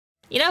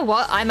You know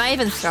what? I may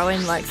even throw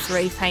in like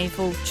 3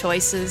 painful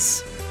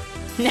choices.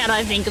 Now that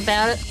I think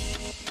about it.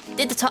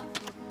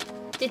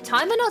 Did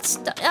timer not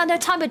oh no,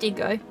 timer did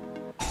go.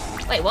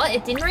 Wait, what?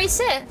 It didn't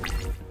reset?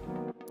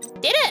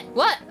 Did it?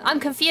 What? I'm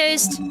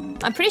confused.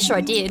 I'm pretty sure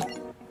I did.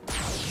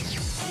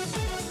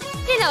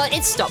 You know,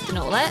 it stopped and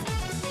all that.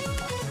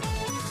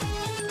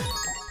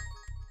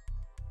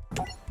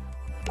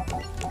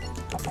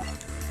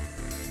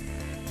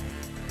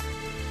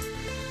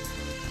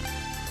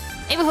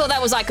 Even thought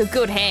that was like a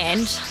good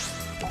hand.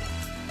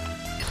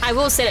 I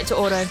will set it to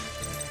auto.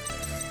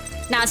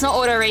 No, it's not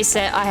auto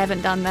reset. I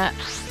haven't done that.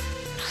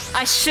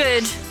 I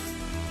should.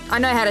 I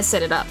know how to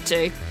set it up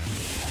too.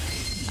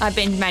 I've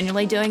been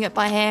manually doing it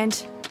by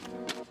hand.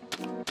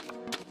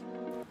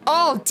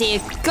 Oh dear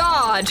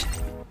God.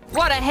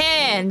 What a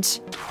hand.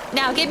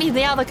 Now give me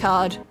the other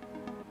card.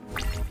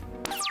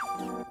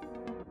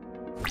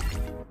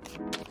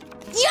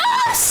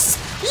 Yes!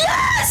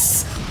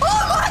 Yes!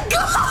 Oh my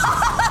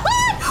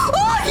God!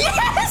 Oh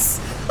yes!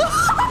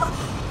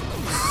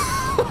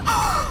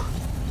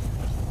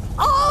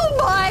 Oh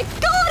my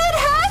God, it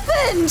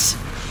happened!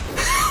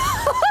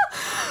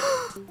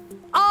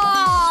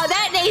 Oh,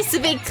 that needs to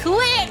be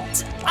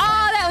clipped!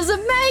 Oh, that was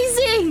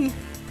amazing!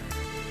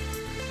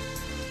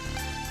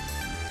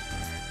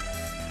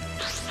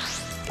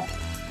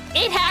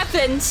 It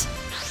happened.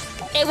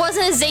 It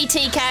wasn't a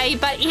ZTK,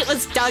 but it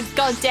was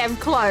goddamn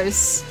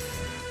close.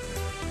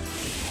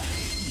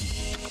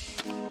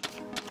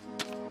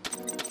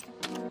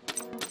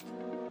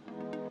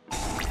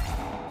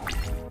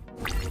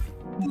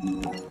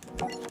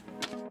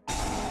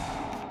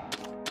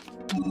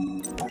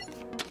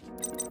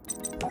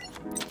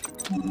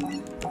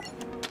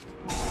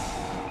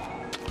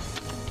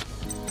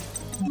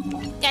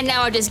 And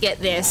now I just get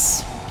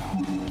this.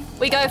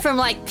 We go from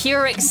like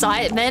pure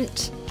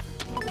excitement,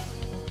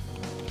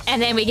 and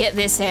then we get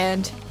this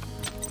hand.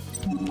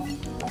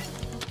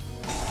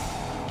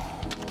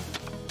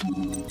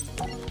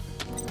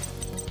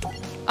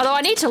 Although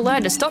I need to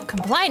learn to stop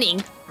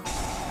complaining.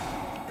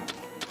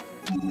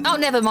 Oh,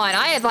 never mind.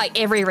 I have like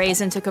every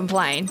reason to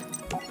complain.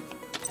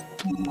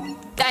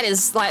 That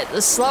is like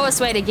the slowest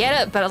way to get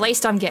it, but at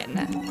least I'm getting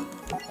it.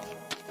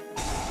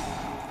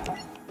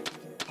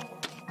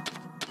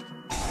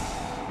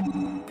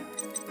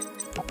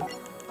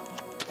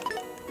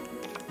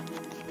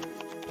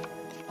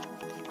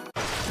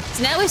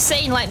 So now we've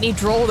seen like me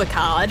draw the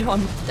card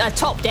on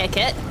top deck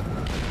it.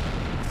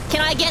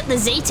 Can I get the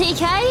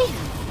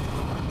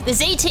ZTK? The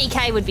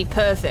ZTK would be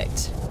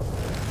perfect.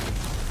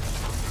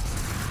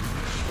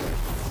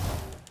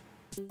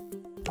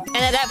 And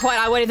at that point,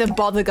 I won't even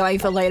bother going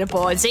for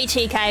leaderboard.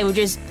 ZTK will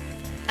just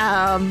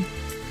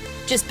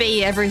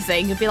be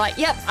everything. It'd be like,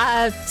 yep,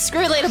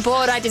 screw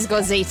leaderboard, I just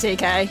got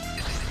ZTK.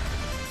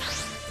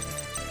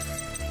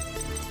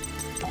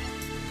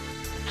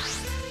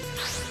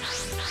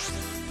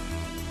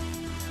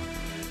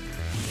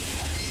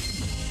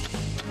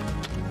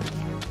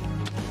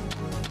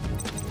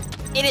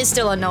 It is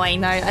still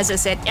annoying though, as I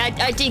said.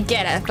 I did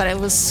get it, but it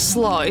was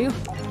slow.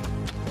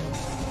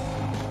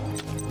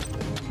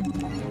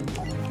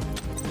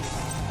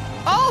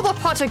 Oh, the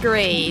pot of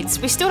greeds.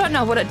 We still don't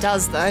know what it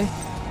does though.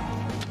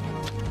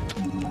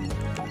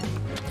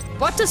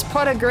 What does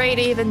pot of greed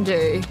even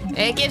do?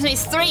 It gives me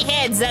 3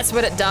 heads, that's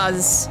what it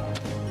does.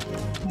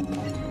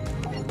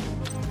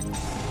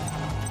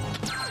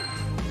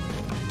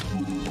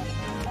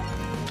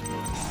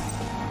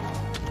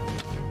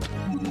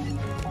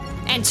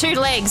 And 2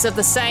 legs of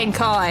the same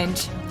kind.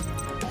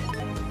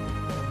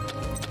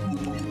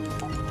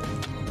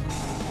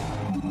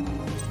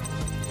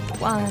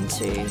 One,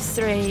 2,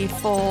 3,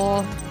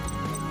 4.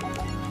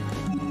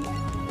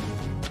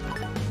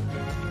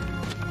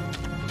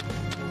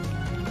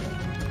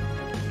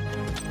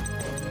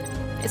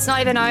 It's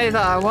not even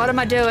over. What am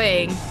I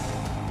doing?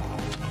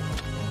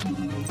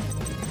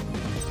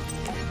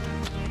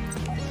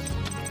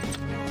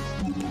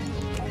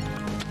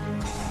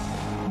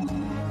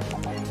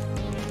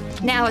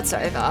 Now it's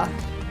over.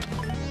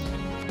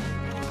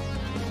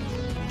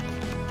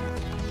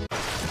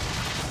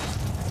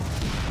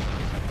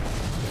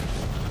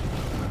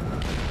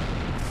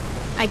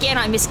 Again,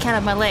 I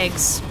miscounted my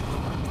legs.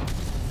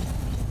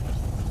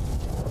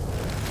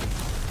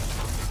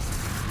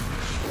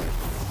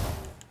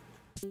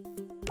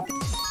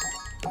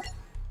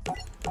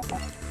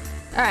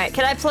 Alright,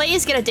 can I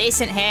please get a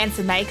decent hand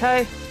for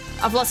Mako?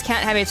 I've lost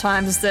count how many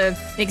times the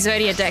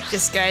Exodia deck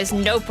just goes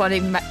nope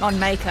on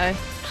Mako.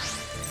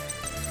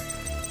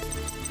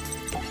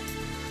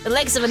 The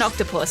legs of an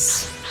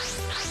octopus.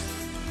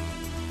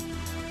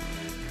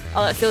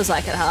 Oh, it feels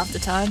like it half the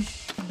time.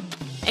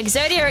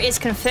 Exodia is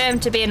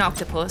confirmed to be an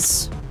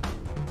octopus.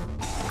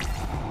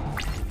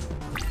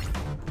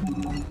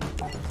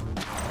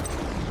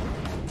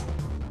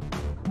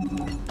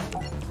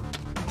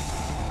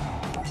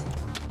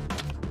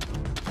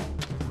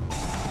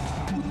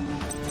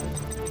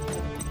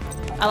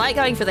 I like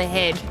going for the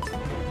head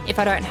if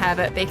I don't have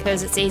it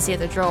because it's easier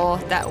to draw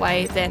that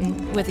way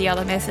than with the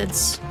other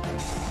methods.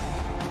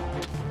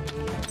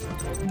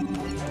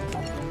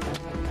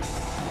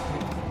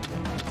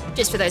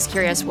 Just for those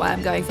curious why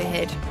I'm going for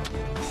head.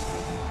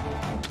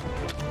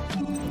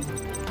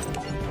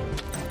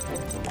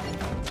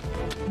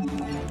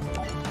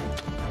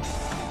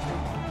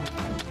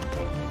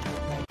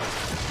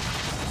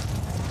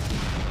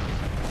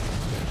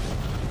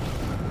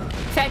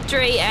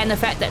 Factory and the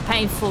fact that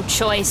painful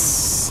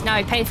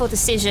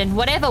decision,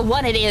 whatever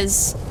one it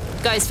is,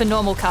 goes for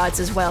normal cards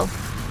as well.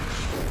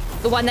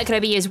 The one that could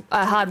only be used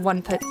a hard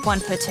one per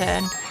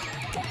turn.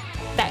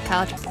 That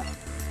card.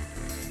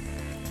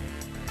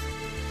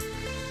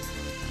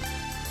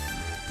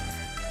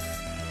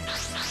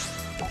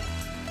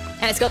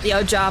 And it's got the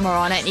Ojama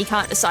on it, and you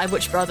can't decide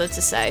which brother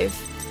to save.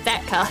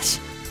 That card.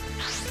 As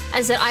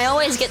I said, I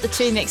always get the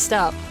two mixed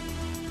up.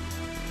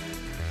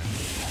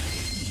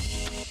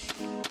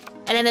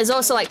 And then there's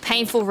also like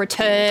Painful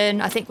Return,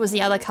 I think was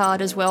the other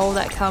card as well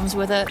that comes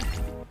with it.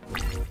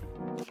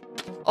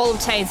 All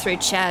obtained through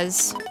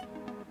Chaz.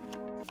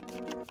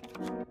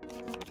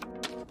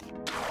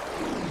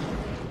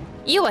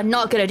 You are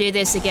not gonna do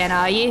this again,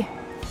 are you?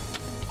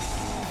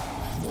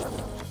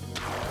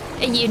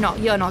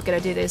 You're not gonna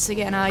do this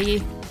again, are you?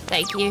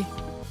 Thank you.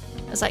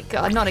 I was like,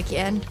 God, not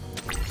again.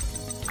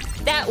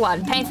 That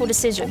one, Painful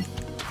Decision.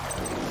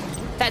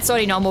 That's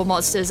only normal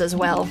monsters as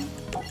well.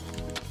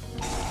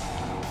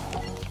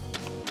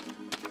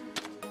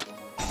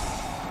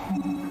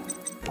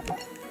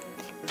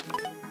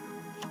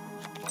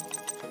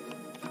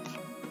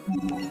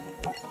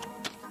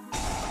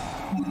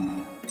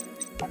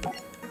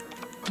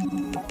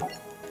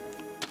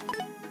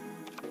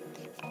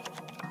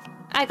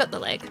 I got the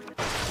leg.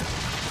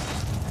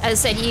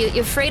 As I said,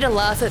 you're free to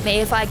laugh at me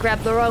if I grab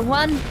the wrong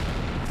one.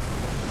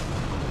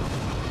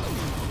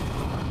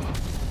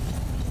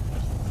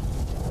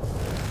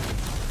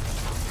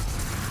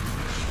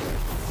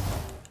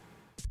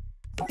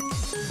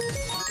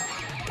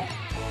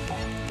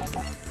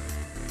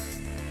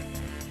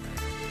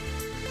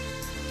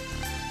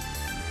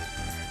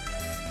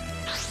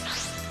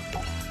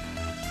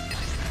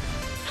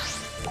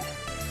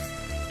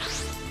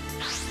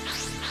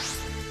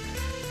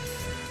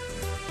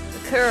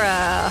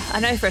 I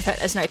know for a fact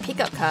there's no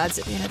pickup cards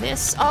at the end of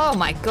this. Oh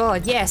my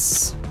god,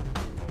 yes.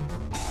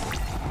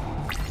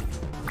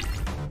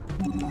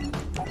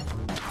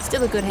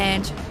 Still a good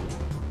hand.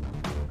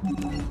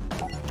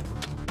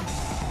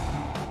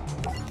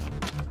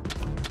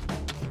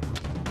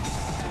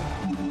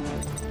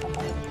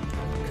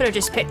 Could have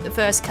just picked the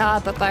first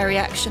card, but by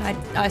reaction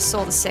I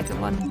saw the second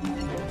one.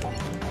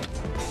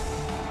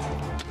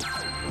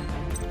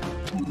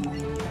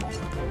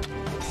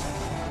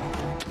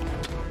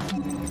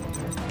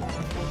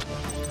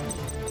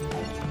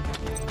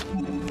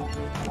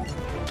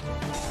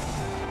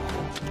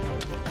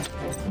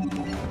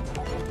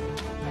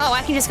 Oh,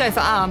 I can just go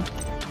for arm.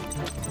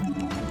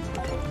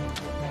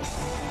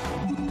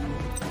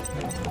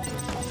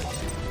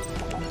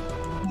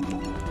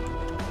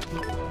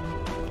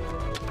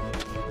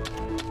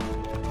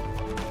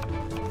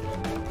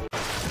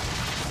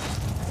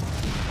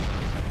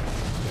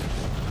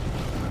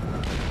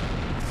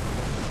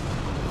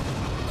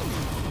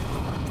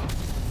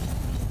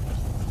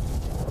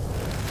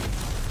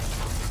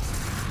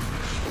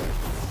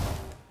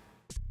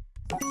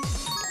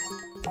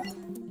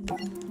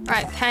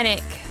 Alright,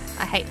 Panic.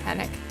 I hate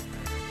Panic.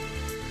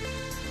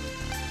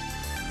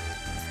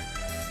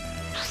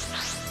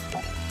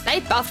 They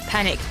buffed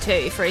Panic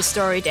too for his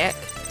story deck.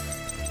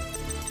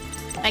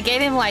 They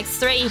gave him like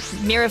 3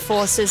 Mirror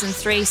Forces and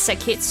 3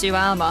 Sekitsu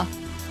armor.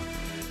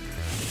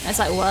 And it's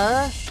like,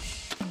 what?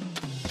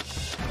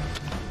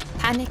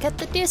 Panic at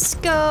the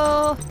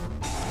Disco!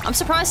 I'm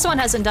surprised someone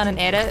hasn't done an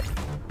edit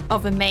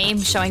of a meme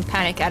showing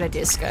Panic at a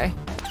disco.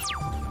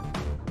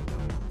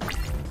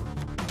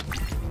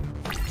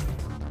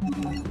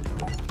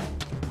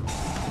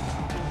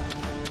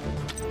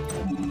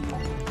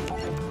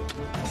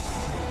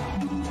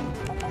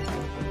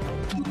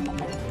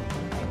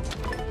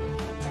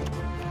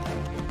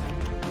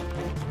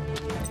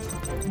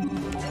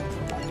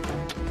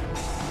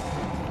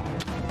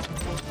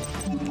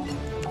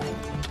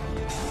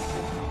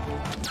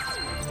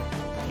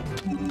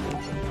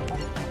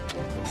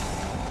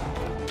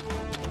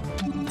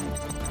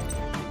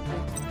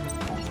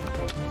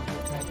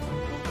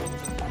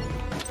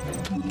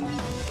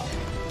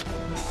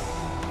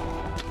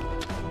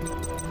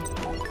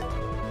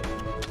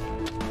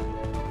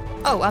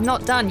 Oh, I'm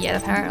not done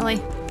yet, apparently.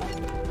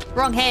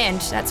 Wrong hand,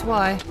 that's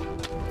why.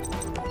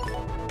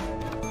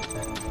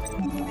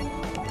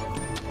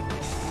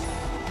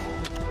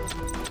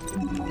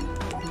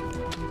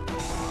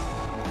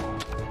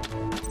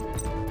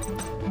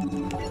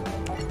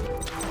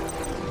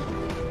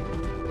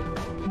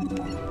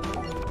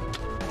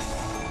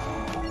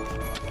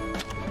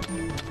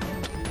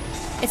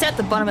 It's at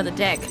the bottom of the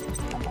deck.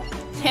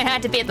 It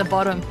had to be at the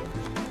bottom.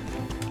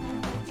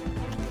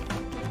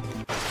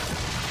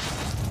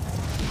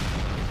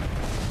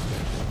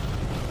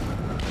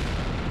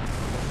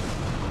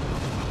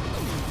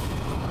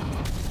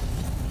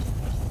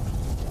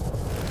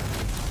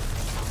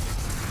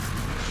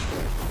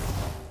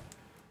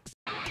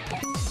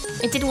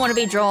 It didn't want to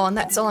be drawn,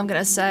 that's all I'm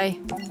gonna say.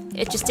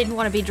 It just didn't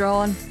want to be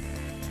drawn.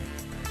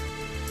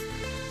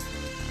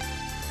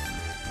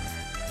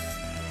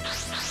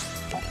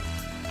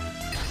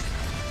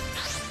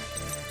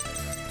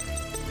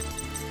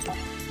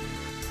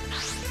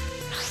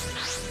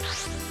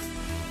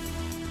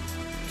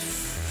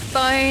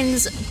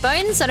 Bones.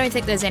 Bones, I don't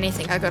think there's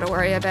anything I gotta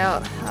worry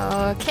about.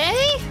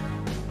 Okay.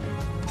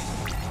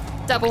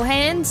 Double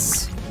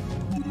hands.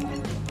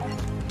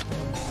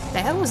 The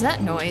hell was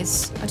that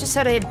noise? I just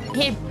heard a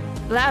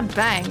loud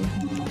bang.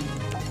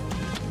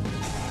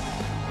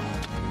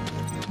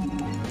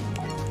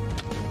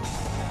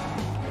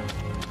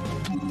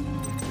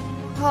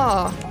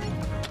 Oh.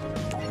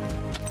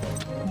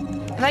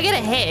 If I get a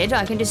head,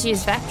 I can just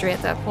use factory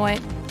at that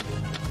point.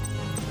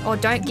 Or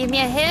don't give me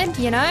a head,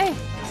 you know?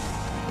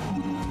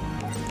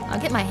 I'll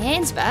get my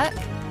hands back.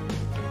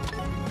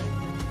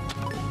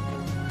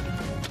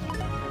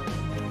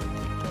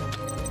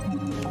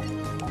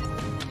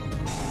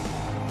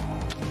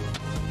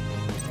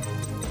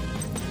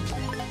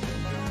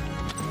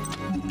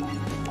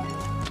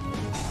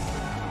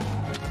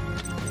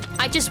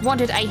 I just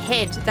wanted a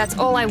head. That's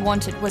all I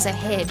wanted was a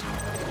head.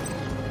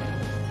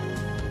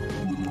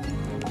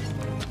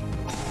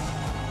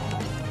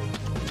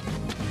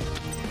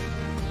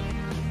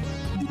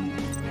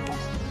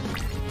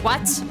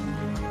 What?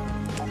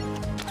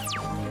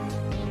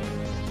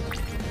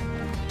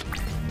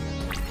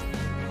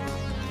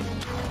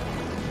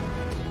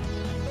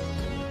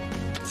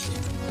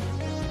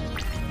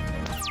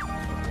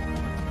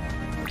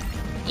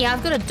 Yeah,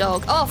 I've got a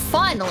dog. Oh,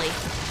 finally!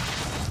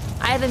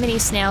 I have a mini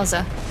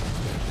schnauzer.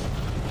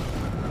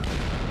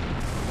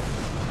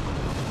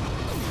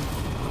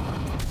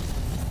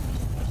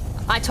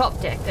 I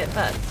top decked it,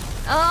 but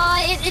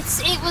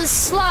it was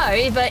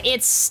slow, but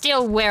it's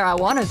still where I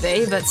want to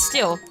be, but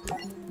still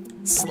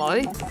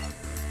slow.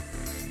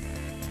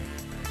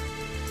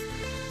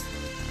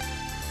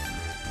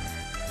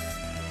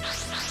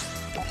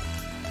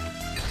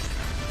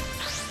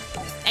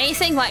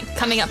 Anything like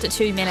coming up to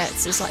 2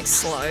 minutes is like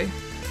slow.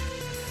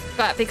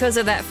 But because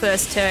of that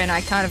first turn,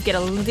 I kind of get a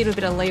little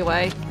bit of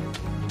leeway.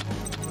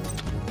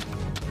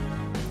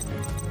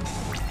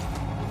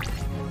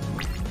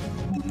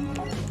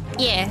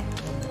 Yeah.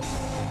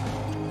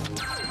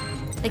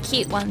 The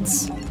cute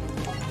ones.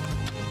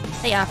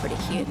 They are pretty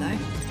cute though.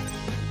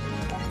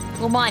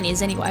 Well, mine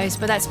is anyways,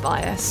 but that's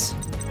bias.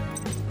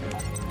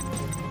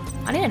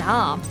 I need an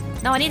arm.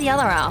 No, I need the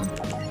other arm.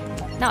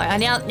 No,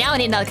 now I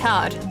need another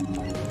card.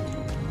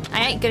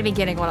 I ain't gonna be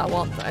getting what I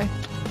want though.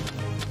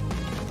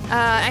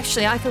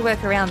 Actually, I could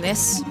work around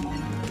this.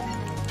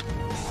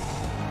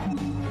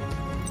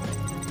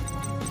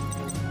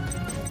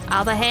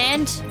 Other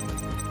hand.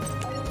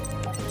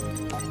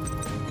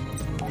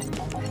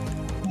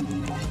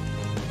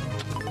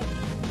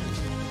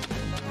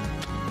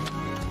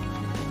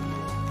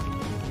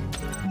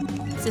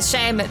 It's a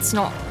shame it's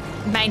not...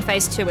 Main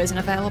phase 2 isn't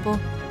available.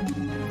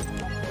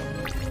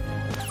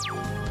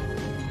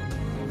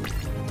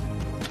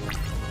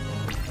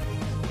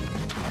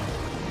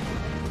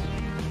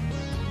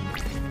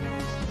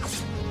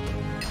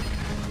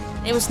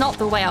 It was not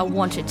the way I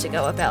wanted to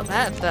go about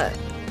that, but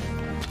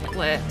it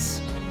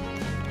works.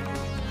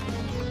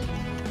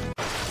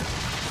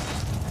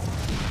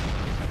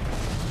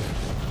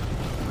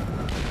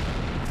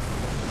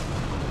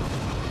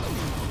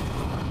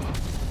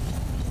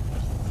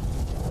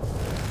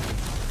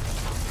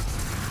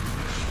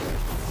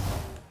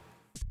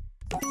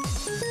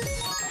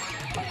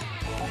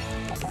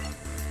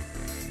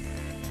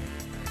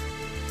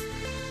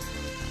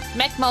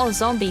 Mechmole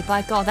Zombie,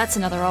 by God, that's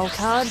another old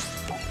card.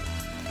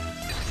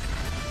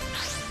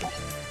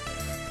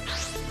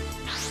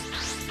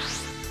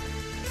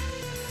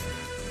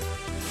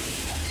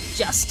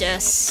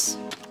 Justice.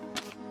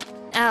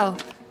 Oh.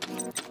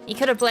 You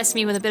could have blessed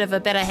me with a bit of a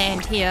better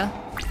hand here.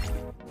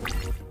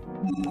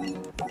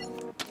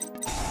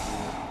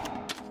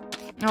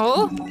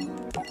 Oh?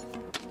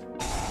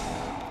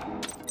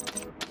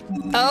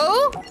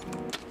 Oh?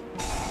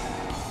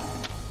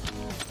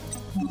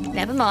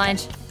 Never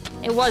mind.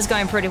 It was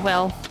going pretty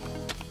well.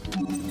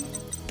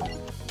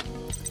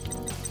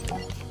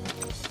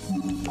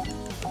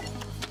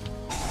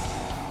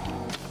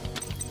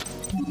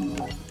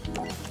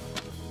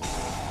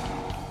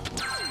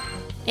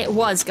 It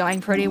was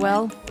going pretty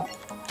well.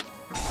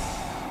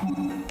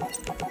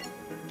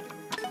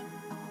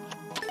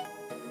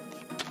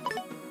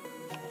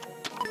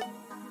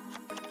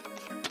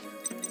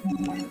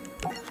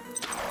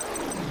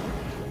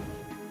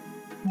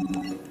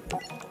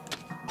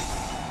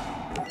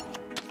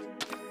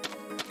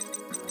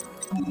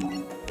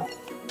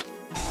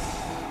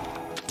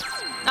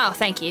 Oh,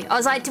 thank you. I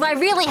was like, do I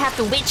really have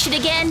to witch it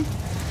again?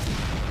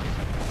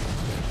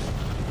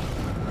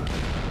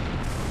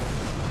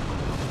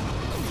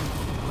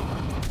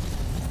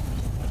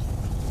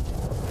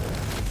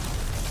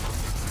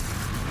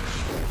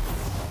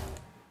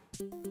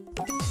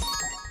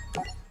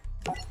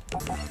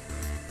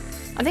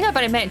 I think I've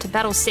only made it to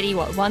Battle City,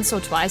 what, once or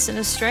twice in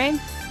a stream?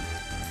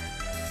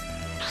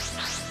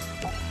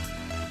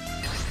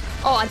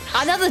 Oh,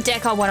 another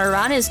deck I want to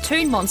run is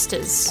Toon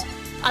Monsters.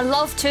 I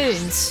love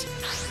toons.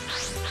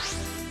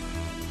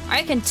 I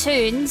reckon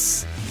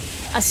toons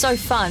are so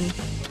fun.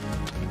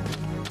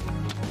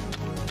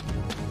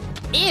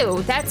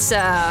 Ew, that's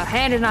a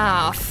hand and a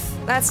half.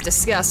 That's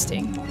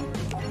disgusting.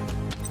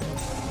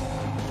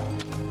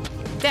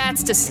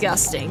 That's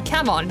disgusting.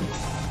 Come on.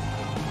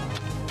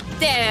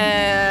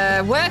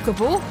 They're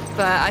workable,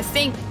 but I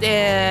think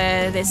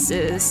this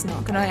is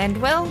not going to end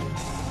well.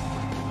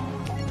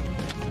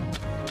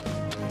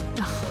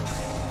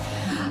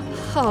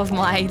 Oh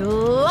my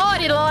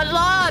lordy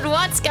lord,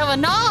 what's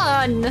going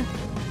on?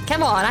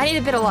 Come on, I need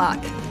a bit of luck.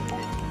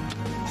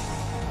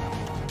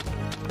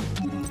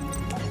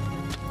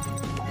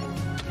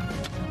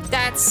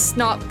 That's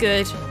not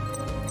good.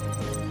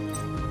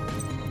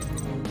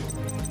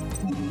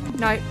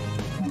 No.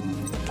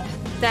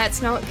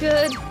 That's not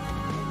good.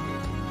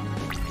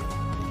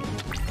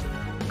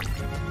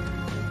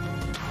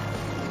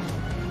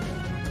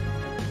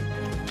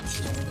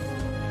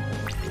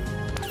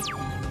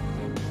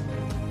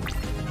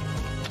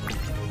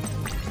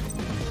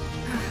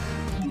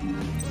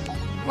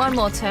 One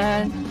more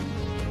turn.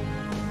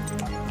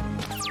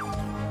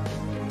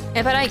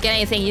 If I don't get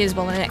anything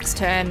usable the next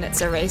turn,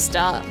 it's a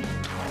restart.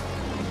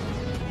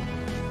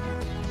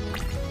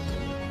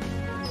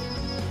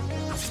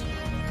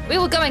 We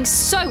were going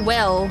so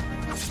well.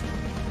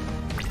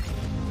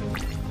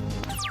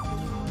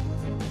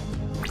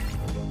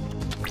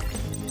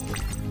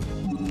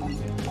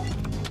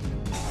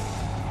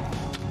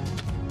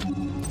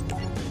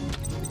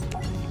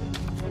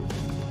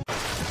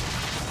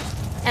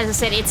 As I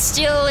said, it's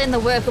still in the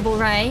workable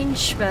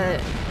range, but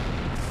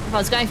if I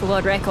was going for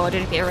world record,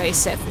 it'd be a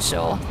reset for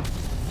sure.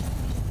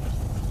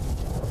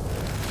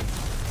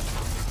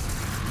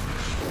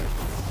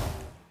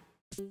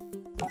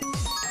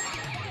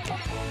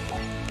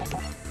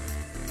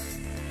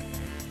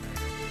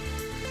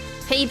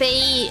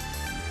 PB,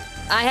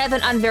 I have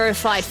an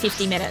unverified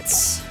 50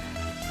 minutes.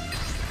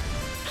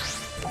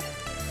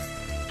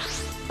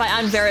 By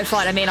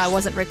unverified, I mean I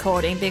wasn't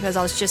recording because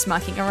I was just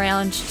mucking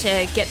around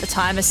to get the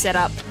timer set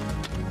up.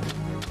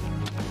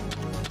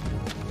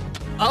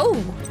 Oh,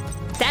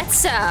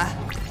 that's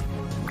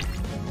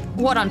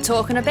what I'm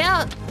talking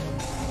about.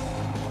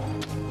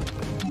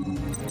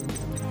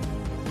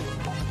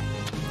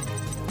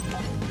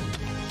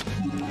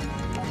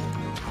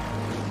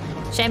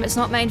 Shame it's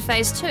not main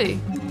phase 2.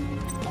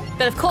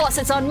 But of course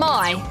it's on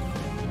my.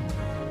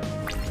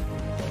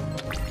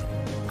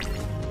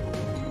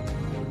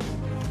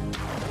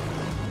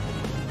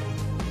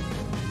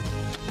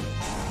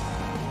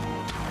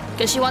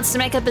 Because she wants to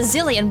make a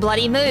bazillion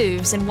bloody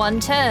moves in one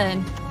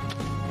turn.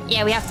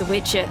 Yeah, we have to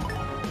witch it.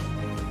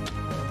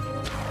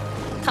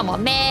 Come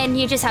on, man,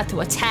 you just have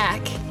to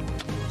attack.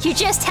 You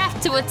just have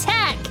to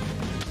attack!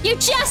 You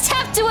just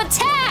have to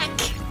attack!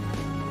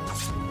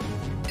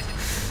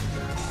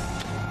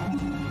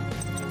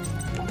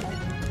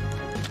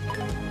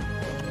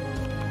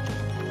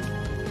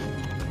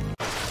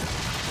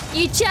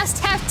 You just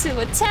have to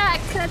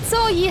attack. That's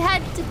all you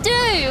had to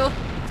do.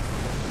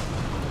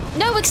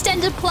 No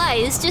extended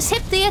plays, just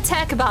hit the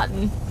attack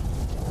button.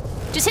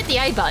 Just hit the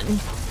A button.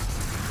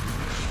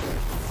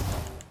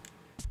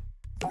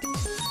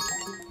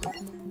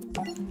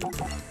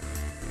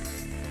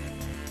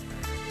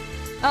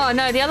 Oh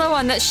no, the other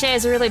one that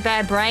shares a really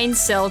bad brain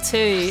cell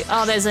too.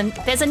 Oh, there's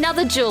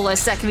another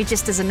duelist that can be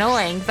just as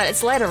annoying, but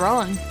it's later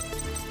on.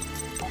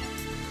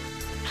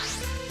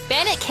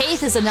 Bandit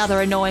Keith is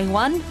another annoying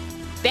one.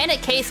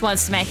 Bandit Keith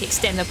wants to make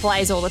extended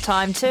plays all the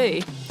time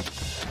too.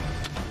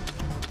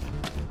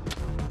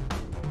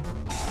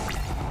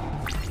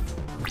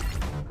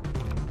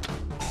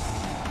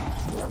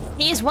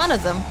 He is one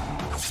of them.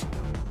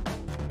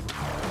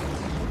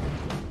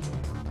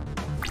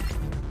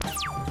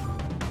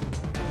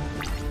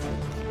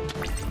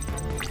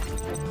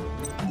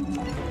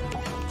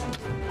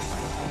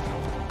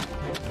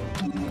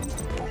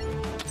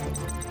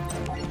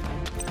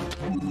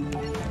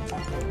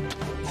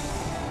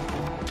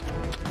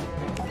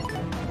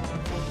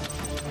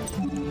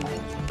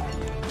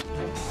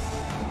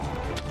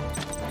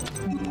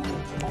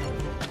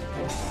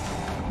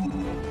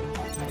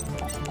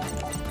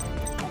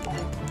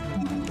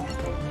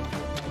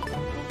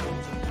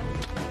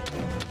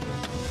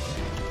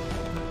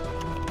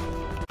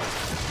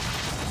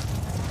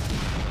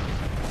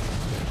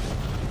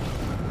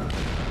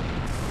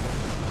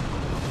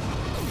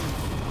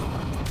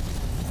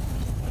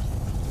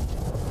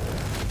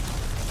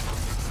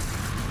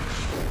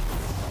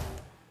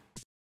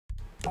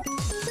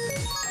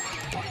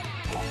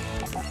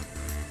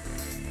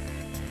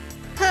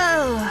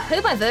 Who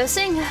am I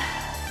versing?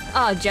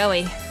 Oh,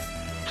 Joey. I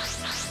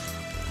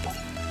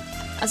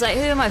was like,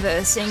 who am I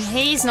versing?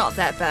 He's not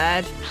that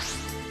bad.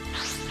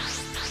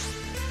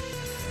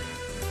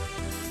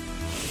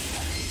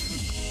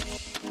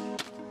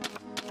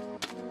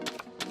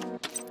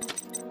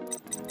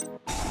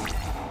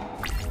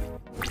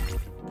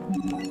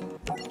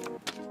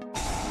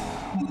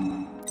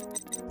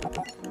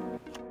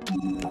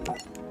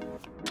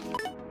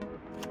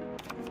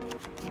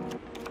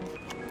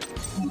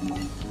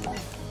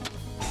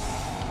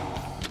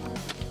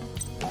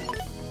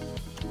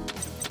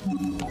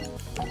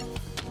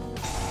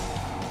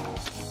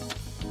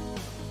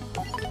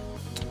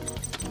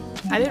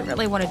 I didn't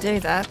really want to do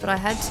that, but I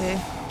had to.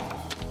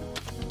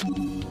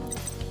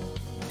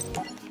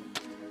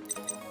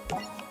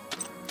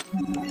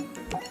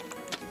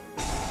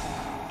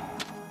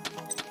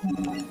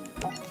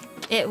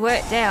 It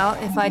worked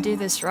out if I do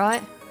this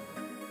right.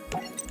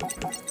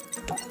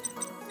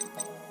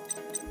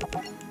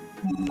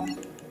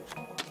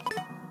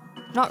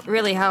 Not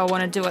really how I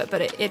want to do it,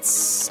 but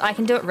I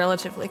can do it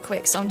relatively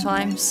quick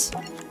sometimes.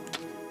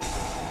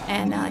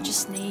 And I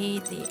just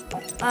need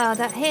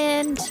that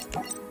hand.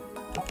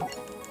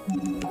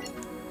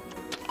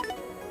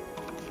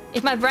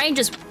 If my brain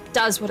just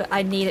does what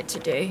I need it to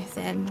do,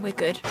 then we're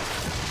good.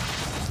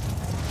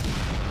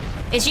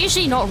 It's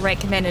usually not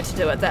recommended to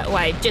do it that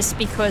way, just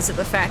because of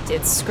the fact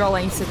it's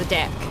scrolling through the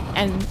deck.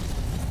 And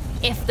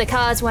if the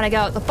cards want to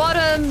go at the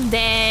bottom,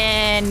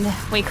 then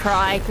we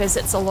cry because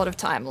it's a lot of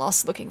time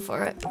lost looking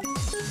for it.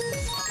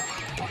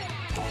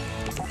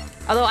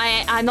 Although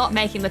I'm not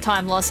making the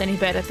time loss any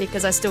better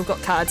because I still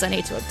got cards I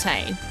need to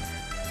obtain.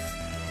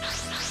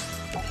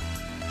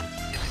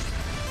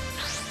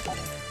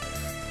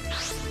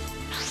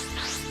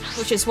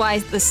 Which is why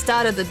the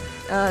start of the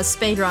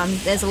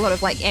speedrun, there's a lot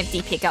of like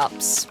empty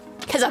pickups.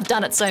 Because I've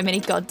done it so many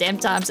goddamn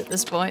times at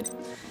this point.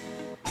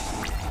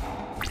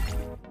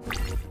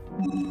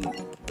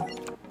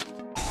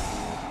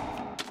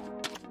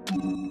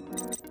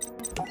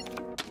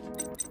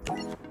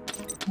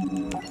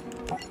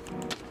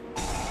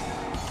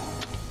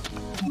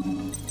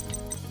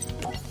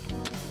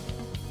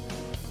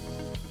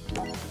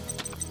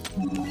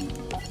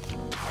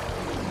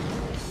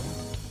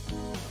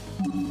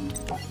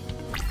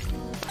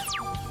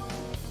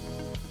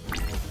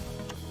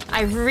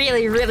 I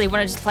really, really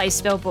wanted to play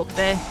Spellbook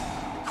there.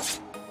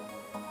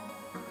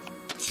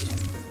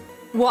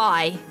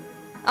 Why?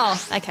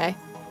 Oh, okay.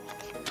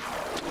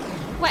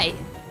 Wait.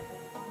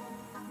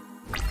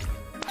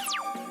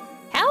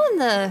 How in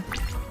the...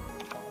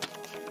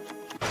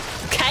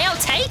 Okay, I'll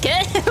take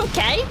it.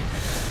 Okay.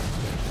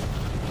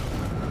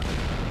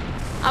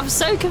 I'm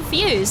so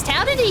confused.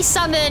 How did he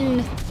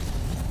summon...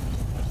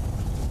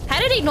 How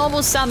did he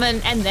normal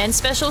summon and then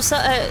special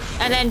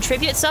and then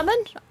tribute summon?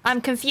 I'm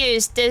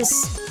confused.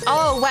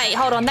 Oh wait,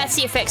 hold on. That's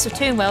the effects of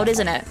Toon World,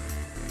 isn't it?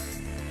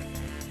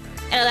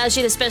 It allows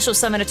you to special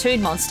summon a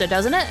Toon monster,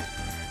 doesn't it?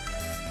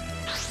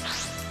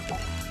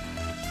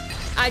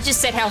 I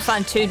just said how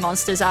fun Toon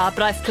monsters are,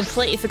 but I've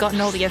completely forgotten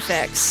all the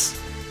effects.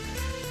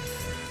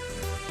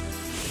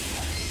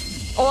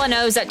 All I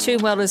know is that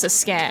Toon World is a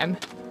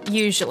scam.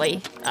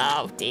 Usually.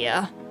 Oh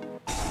dear.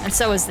 And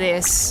so is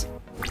this.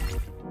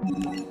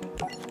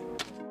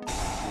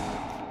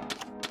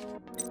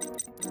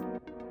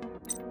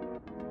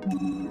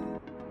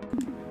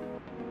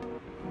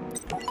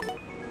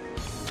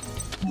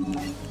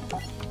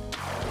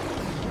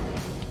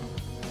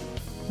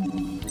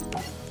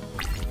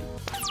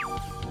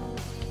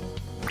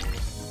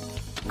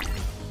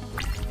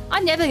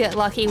 I never get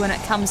lucky when it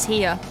comes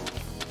here.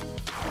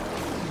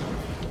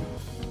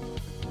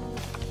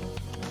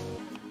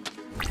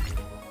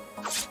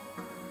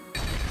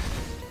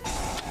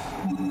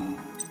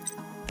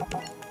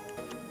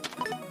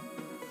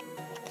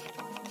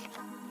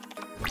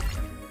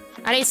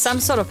 I need some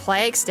sort of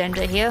play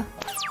extender here.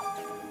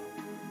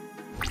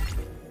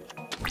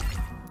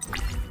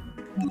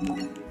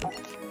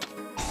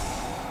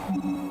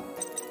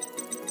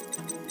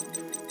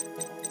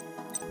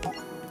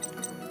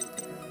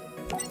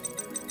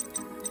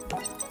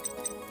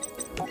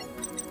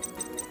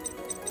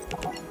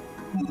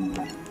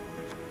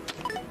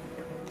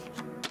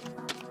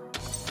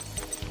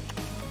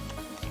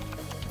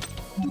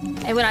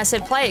 And when I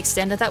said play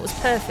extender, that was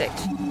perfect.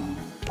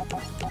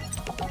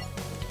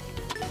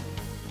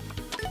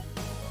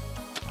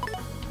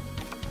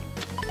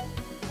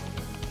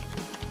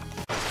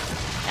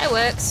 That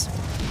works.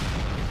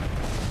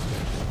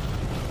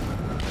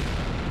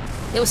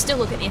 It will still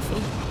look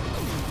iffy.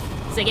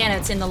 So again,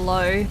 it's in the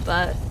low,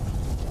 but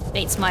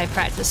beats my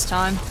practice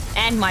time.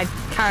 And my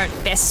current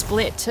best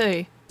split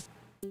too.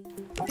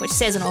 Which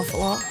says an awful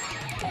lot.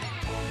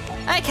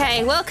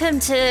 Okay, welcome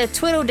to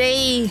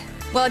Twiddledee.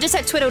 Well, I just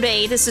said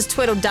Twiddledee. This is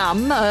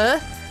Twiddledum.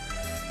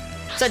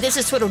 So this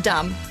is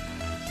Twiddledum.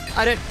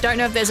 I don't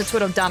know if there's a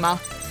Twiddledummer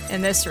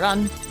in this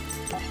run.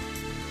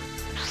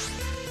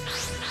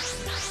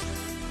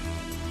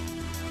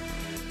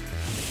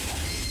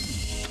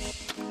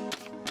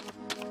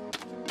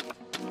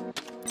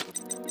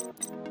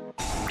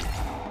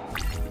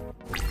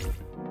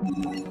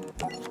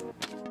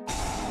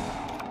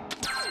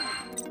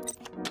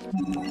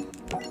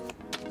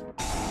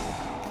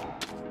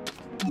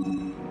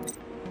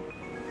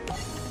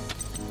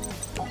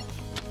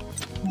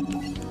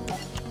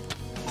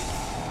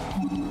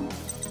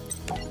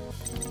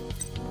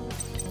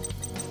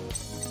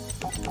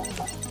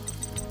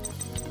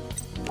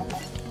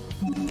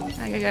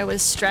 I'm gonna go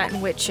with Strat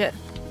and Witch it.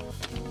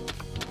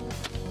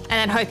 And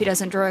then hope he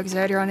doesn't draw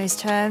Exerter on his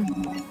turn.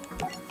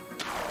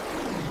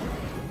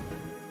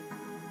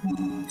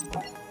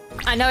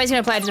 I know he's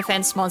gonna play a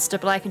defense monster,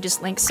 but I can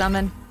just link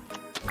summon.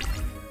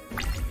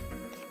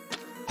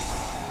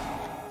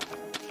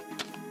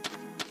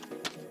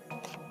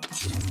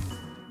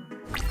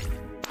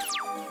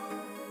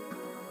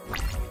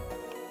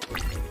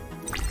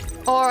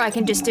 Or I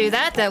can just do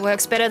that. That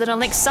works better than a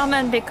Link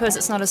Summon because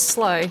it's not as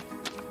slow.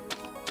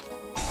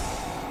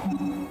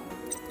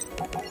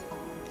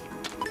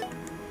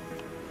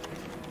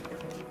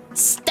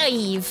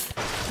 Steve.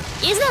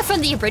 Isn't that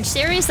from the Abridged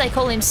series? They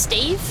call him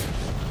Steve?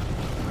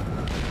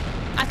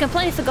 I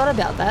completely forgot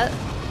about that.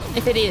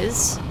 If it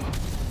is.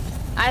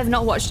 I have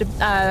not watched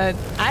I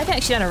haven't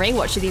actually done a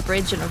rewatch of the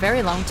Abridged in a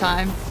very long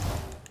time.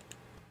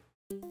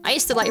 I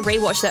used to like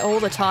rewatch that all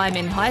the time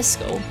in high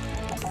school.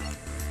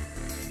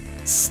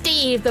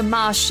 Steve the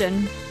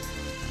Martian.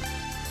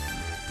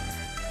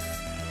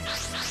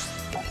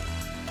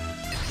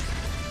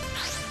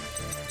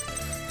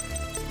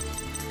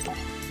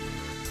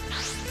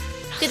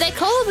 Did they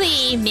call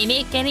the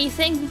Mimic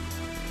anything?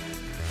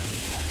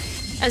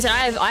 As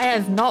I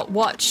have not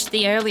watched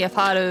the earlier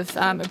part of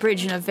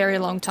Abridged in a very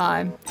long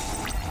time.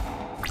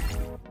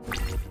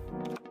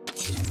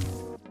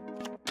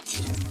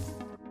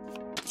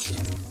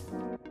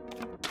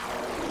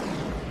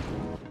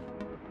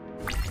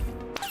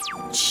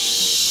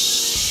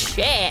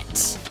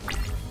 Shit.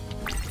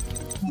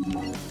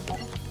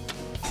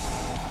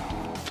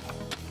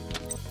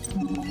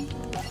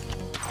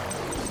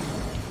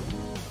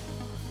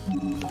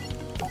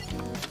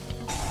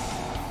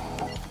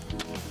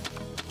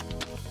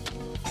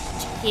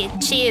 Yeah,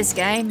 cheers,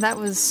 game. That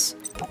was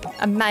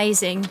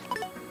amazing.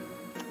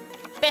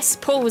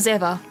 Best pulls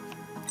ever.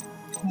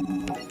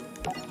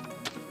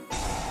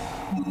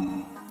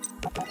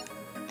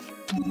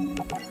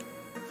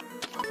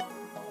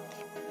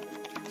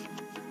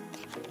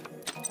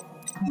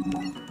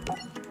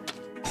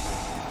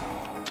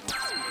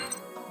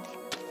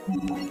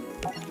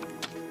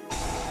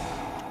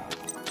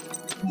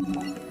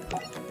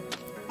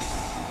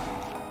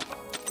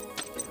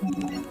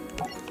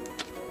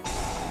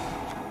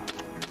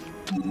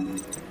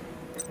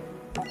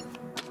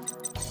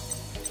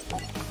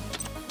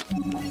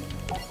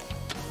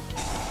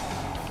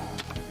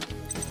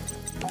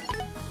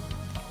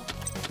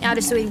 Now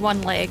just doing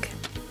one leg.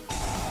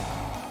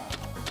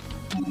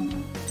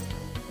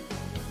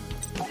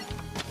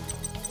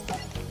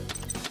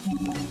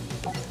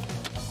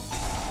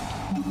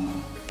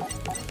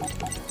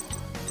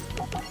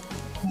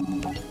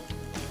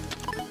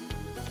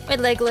 We're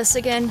legless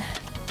again.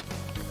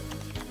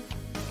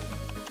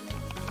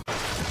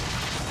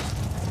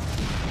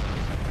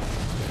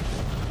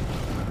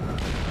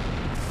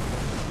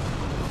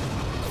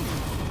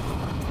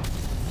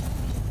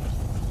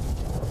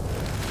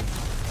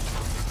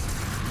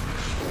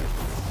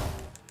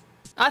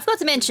 I forgot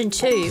to mention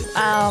too,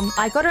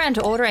 I got around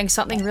to ordering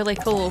something really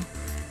cool.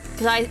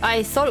 Because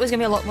I thought it was going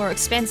to be a lot more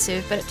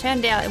expensive, but it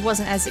turned out it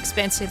wasn't as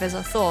expensive as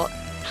I thought.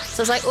 So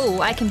I was like, ooh,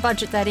 I can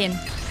budget that in.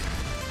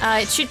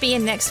 It should be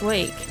in next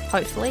week,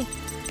 hopefully.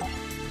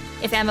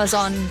 If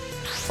Amazon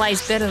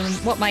plays better than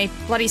what my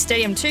bloody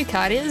Stadium 2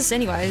 card is,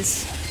 anyways.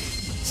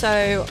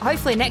 So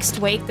hopefully next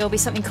week there'll be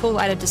something cool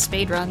added to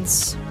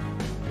speedruns.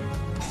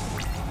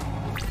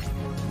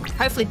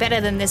 Hopefully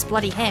better than this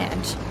bloody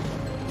hand.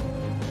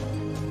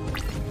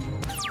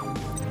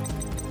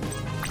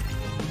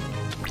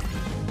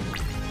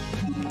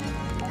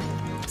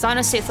 So I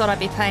honestly thought I'd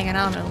be paying an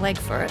arm and a leg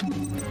for it.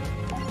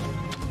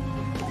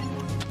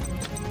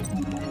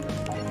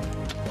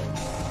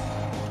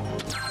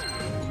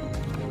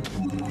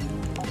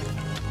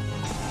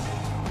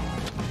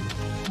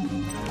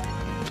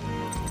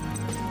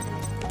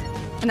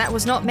 And that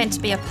was not meant to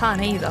be a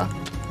pun either.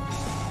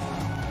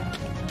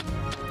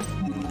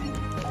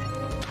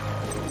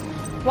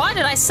 Why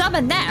did I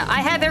summon that?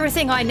 I have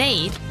everything I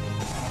need.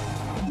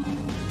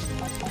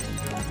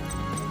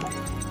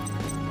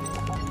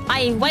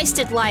 I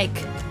wasted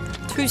like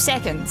 2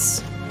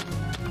 seconds.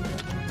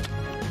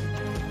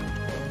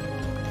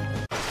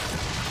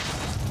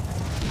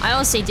 I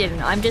honestly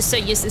didn't. I'm just so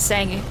used to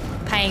saying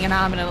paying an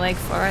arm and a leg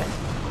for it.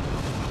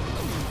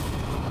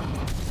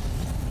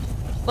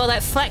 Well,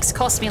 that flex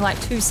cost me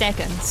like 2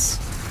 seconds.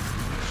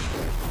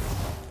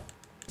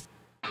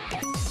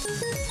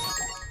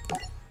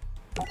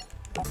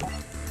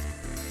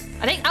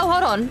 I think, oh,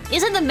 hold on.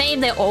 Isn't the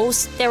meme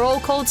they're all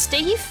called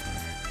Steve?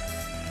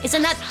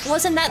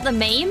 Wasn't that the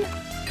meme?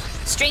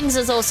 Strings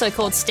is also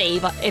called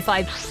Steve, if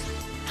I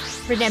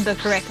remember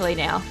correctly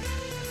now.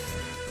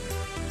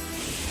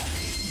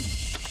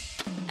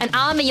 An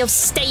army of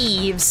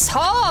Steves.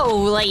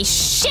 Holy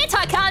shit,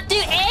 I can't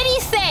do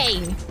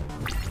anything!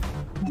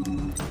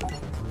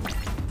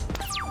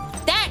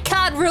 That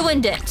card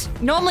ruined it.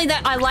 Normally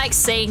that I like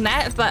seeing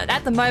that, but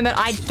at the moment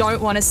I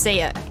don't want to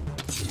see it.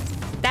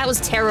 That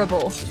was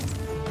terrible.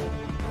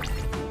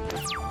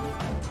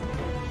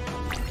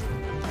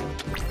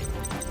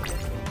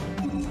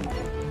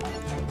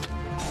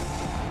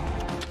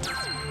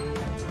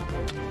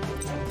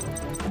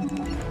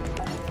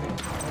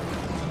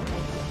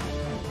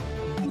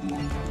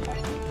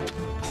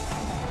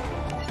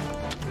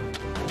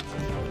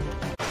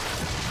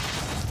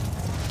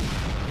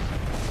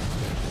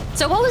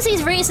 So what was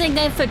his reasoning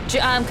then for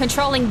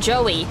controlling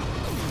Joey?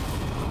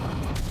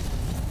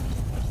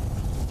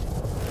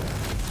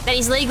 That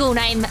his legal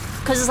name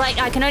Because it's like,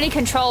 I can only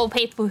control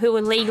people who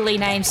are legally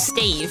named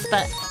Steve,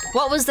 but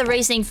what was the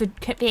reasoning for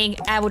being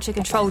able to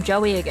control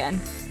Joey again?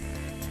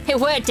 It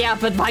worked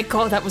out, but my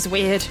god, that was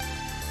weird.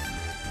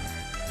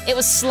 It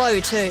was slow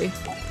too.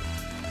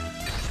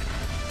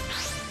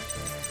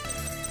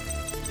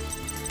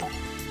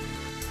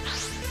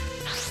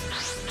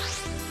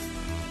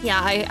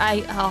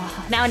 Yeah,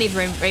 oh, now I need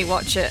to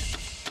re-watch it.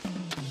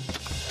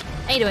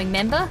 How you doing,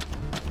 member?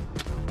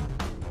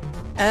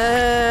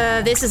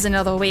 This is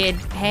another weird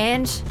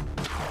hand,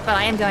 but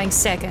I am going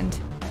second,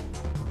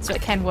 so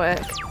it can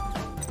work.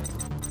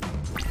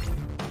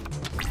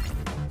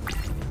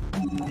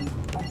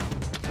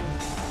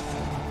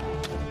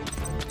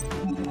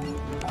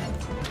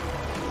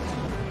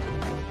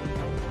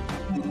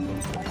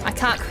 I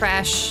can't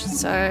crash,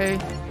 so...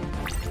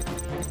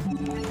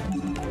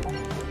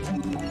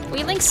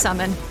 Wheeling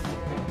summon.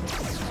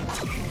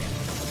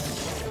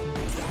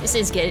 This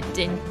is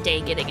getting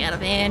out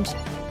of hand.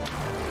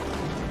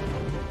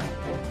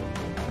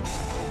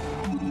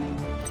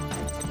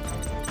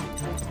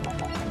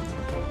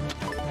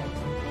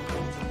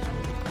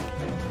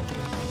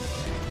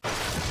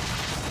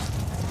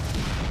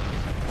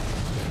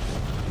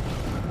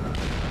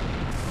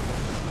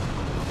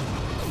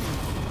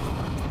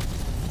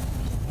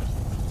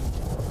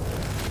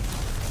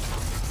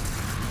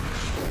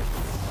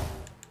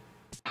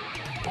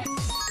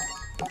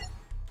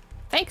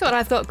 Thank God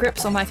I've got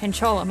grips on my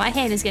controller. My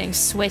hand is getting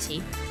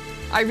sweaty.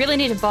 I really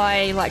need to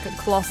buy like a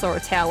cloth or a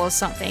towel or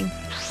something.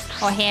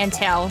 Or a hand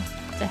towel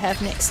to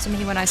have next to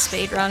me when I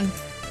speedrun.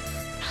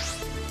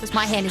 Because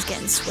my hand is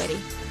getting sweaty.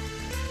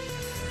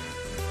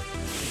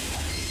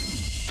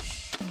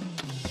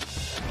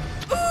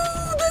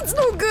 Ooh, that's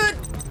not good!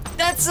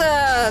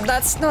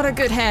 That's not a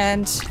good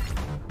hand.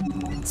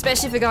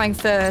 Especially for going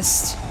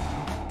first.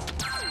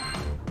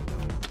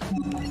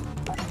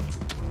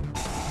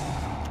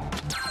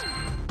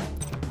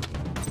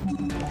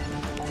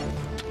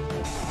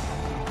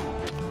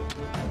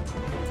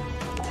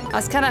 I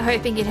was kind of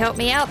hoping you'd help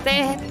me out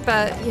there,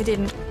 but you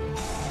didn't.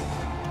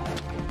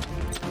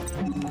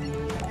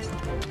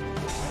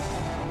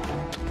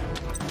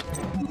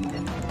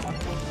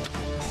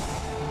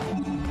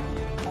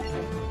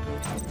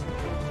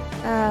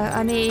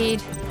 I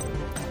need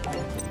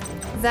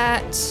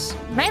that,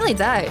 mainly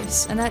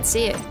those, and that's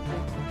it.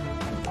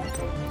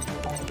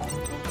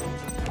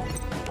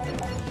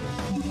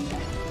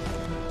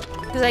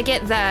 Because I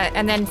get that,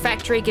 and then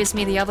factory gives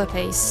me the other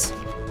piece.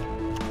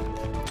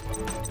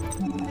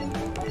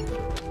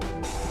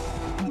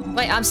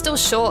 Wait, I'm still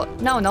short.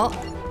 No, I'm not.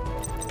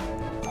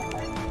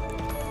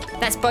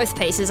 That's both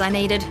pieces I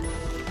needed.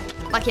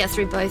 Lucky I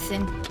threw both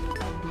in.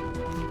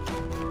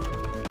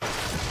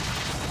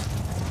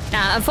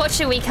 Nah,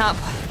 unfortunately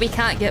we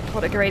can't get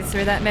pot agreed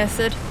through that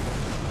method.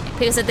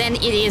 Because then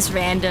it is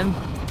random.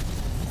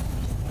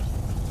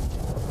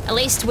 At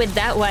least with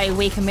that way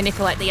we can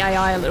manipulate the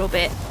AI a little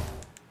bit.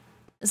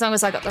 As long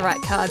as I got the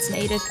right cards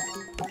needed.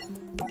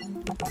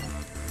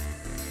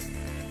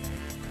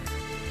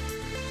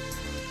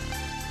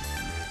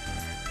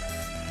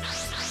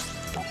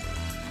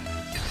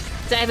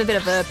 They have a bit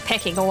of a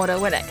pecking order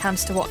when it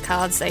comes to what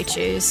cards they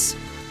choose.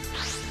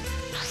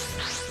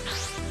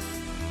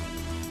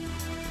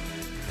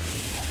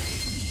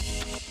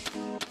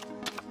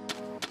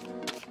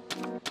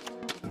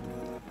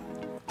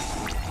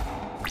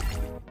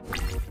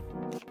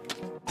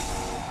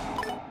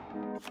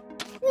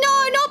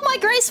 No, not my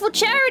graceful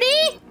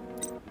charity!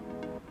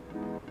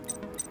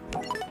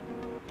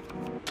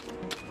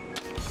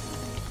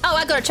 Oh,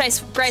 I got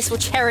a graceful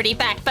charity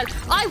back, but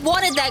I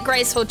wanted that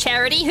graceful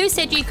charity. Who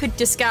said you could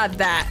discard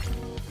that?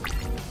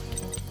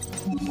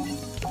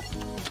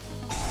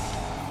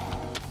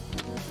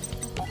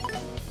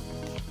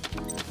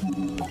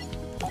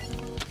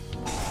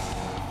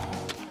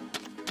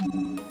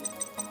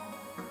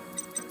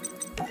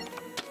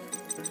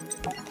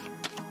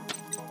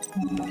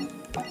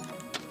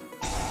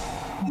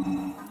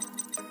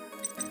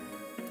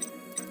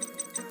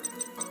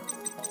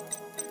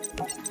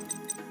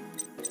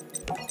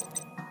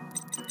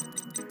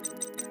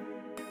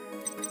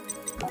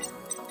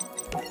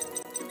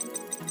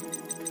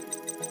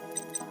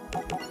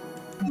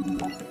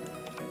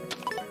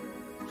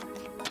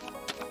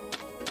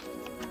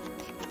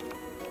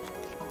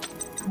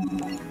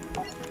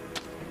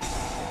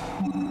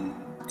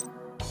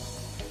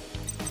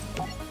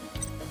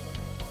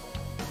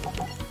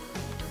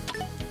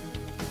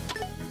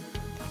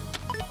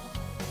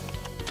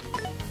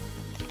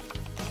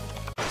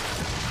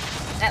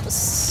 That was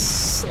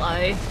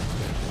slow.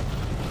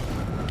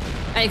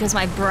 Only because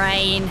my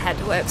brain had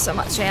to work so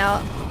much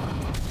out.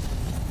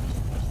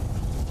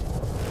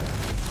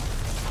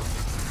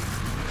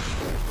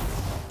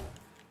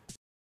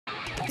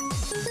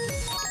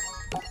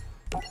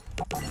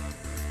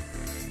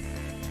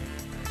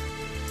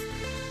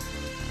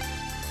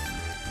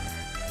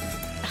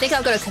 I think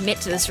I've got to commit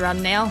to this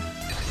run now.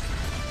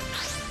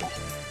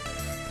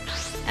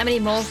 How many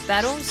more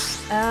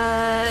battles?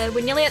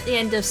 We're nearly at the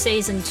end of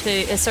season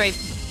 2. Sorry,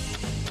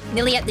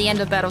 nearly at the end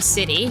of Battle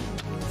City.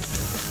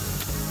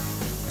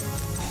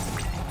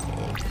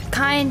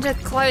 kinda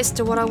close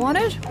to what I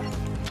wanted.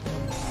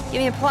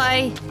 Give me a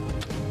play.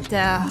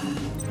 Duh.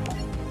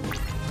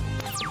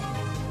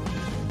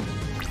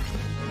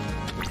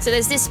 So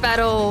there's this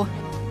battle.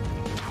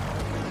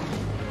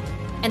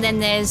 And then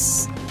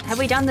there's... Have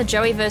we done the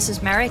Joey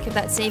versus Merrick, if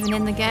that's even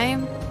in the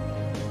game?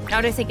 No,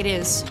 I don't think it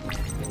is.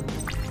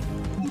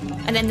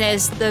 And then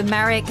there's the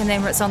Merrick, and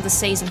then it's on to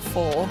season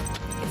 4.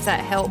 If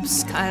that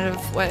helps kind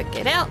of work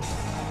it out.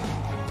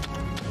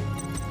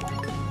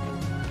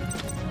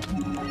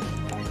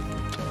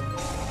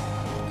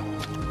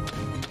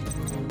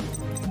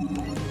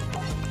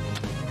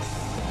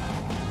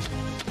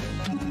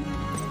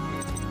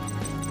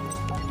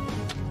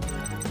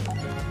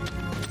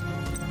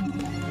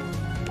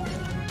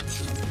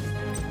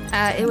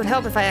 It would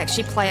help if I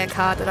actually play a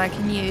card that I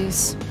can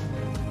use.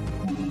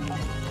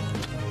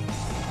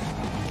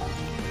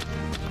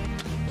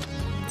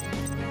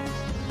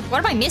 What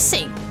am I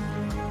missing?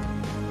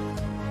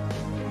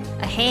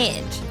 A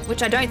hand,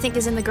 which I don't think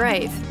is in the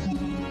grave.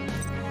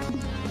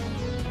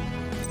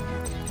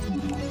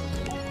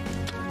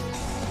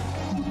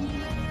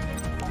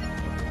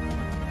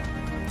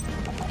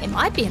 It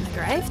might be in the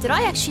grave. Did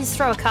I actually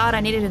throw a card I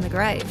needed in the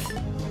grave?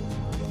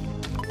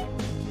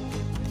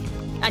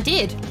 I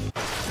did.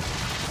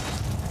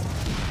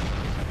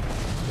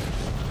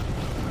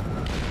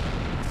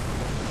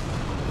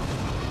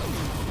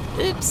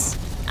 Oops.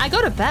 I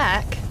got it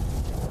back.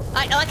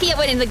 Lucky it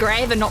went in the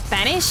grave and not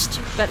banished,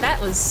 but that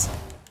was...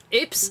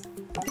 Oops.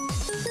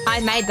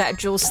 I made that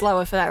jewel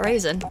slower for that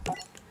reason.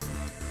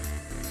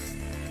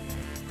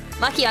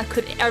 Lucky I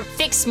could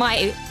fix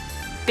my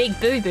big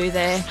boo-boo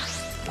there.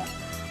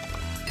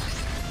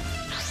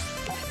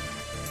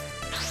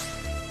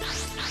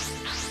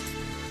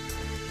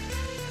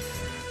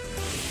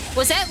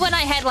 Was that when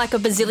I had like a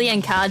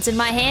bazillion cards in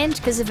my hand?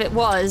 Because if it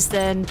was,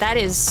 then that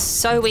is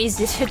so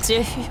easy to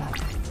do.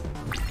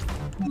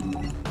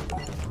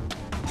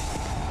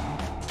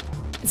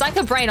 It's like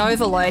a brain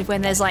overload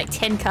when there's like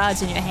 10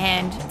 cards in your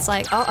hand. It's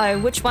like, uh-oh,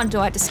 which one do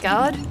I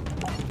discard?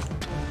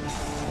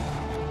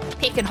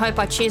 Pick and hope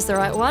I choose the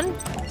right one.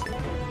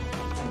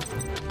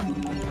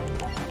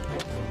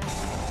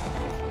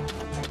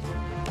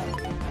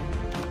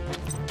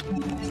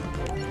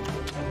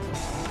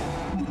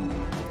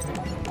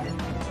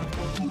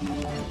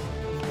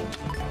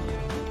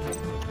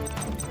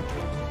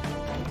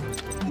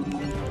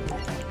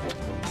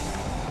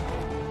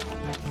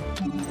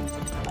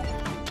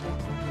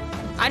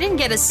 I didn't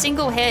get a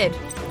single head.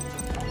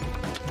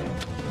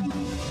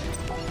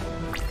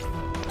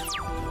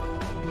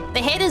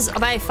 The head is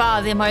by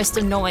far the most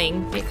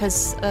annoying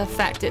because of the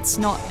fact it's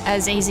not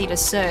as easy to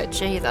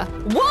search either.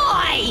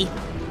 Why?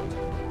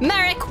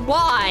 Merrick,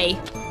 why?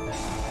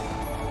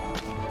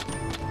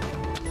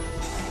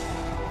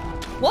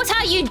 What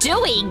are you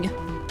doing?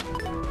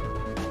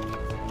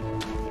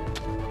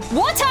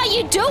 What are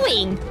you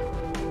doing?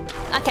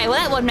 Okay, well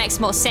that one makes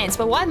more sense,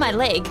 but why my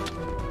leg?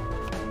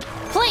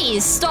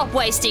 Please stop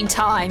wasting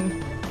time.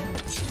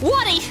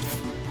 What if...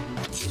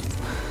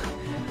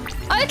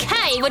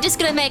 Okay, we're just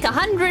gonna make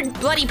 100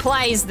 bloody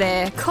plays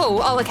there. Cool.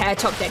 Oh, okay, I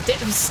took that.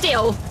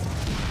 Still.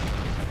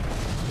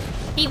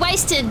 He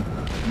wasted...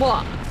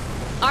 What?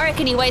 I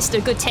reckon he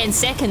wasted a good 10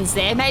 seconds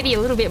there. Maybe a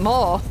little bit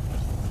more.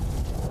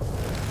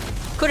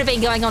 Could have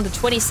been going on to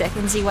 20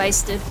 seconds he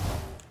wasted.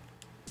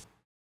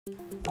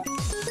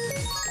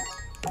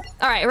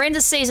 Alright, we're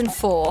into season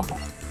 4.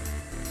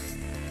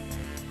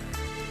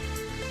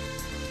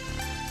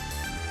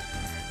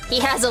 He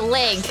has a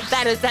leg.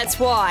 That's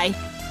why.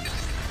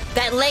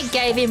 That leg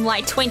gave him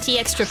like 20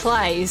 extra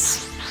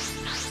plays.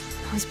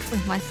 I was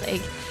pulling my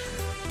leg.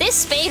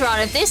 This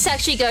speedrun, if this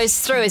actually goes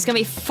through, is going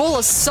to be full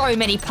of so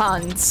many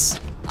puns.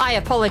 I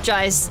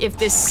apologize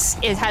if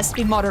it has to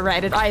be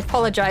moderated. I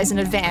apologize in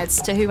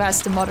advance to who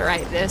has to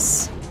moderate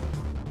this.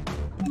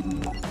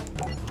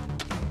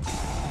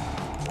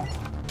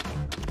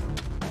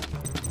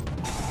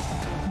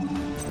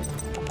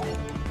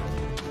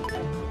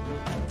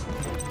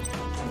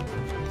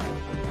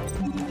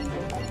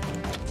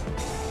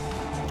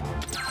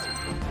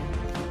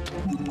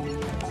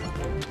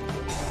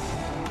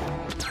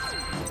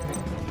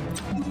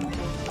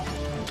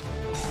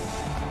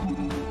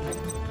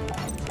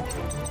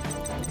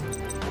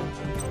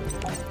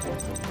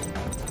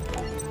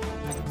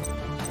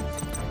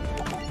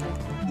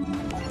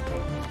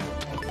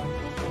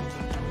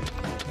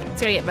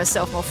 Gotta get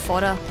myself more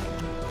fodder.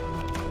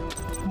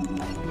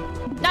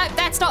 No,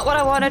 that's not what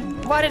I wanted.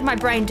 Why did my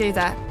brain do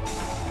that?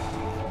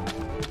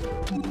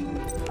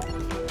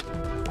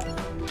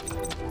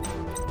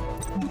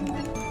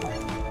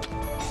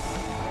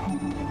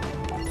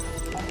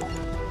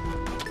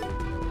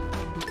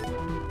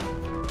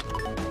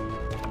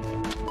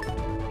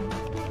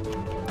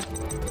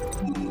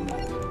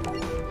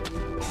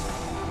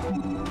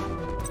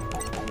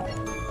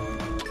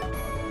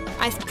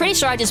 I'm pretty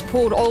sure I just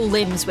pulled all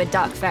limbs with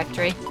Dark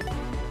Factory.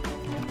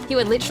 You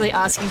were literally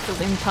asking for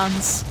limb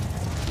puns.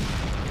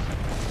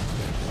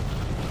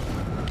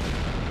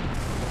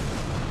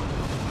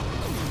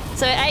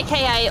 So,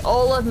 AKA,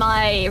 all of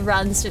my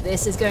runs to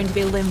this is going to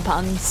be limb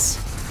puns.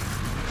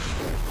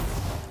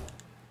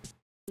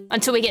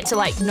 Until we get to,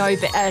 like, till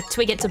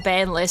we get to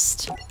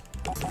Banlist.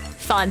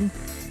 Fun.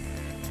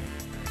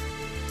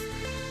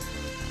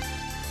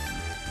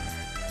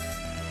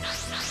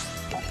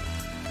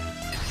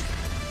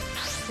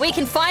 We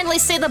can finally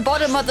see the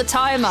bottom of the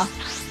timer.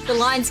 The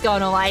line's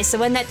gone away, so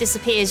when that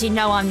disappears, you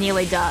know I'm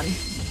nearly done.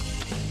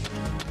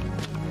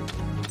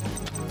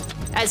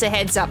 As a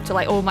heads up to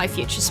like all my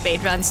future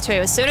speedruns too.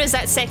 As soon as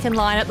that second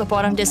line at the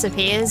bottom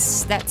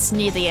disappears, that's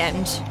near the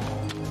end.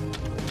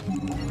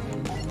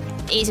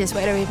 Easiest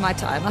way to read my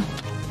timer.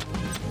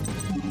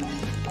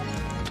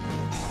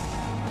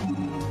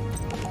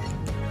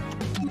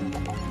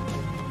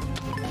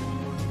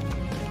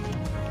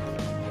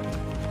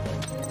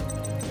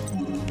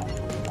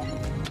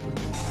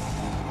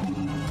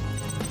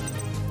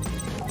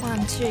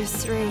 One, two,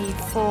 three,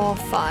 four,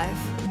 five.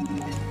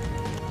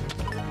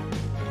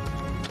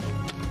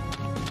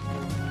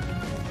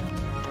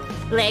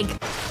 Leg.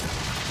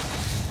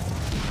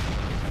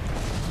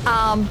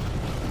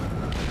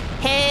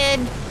 Head,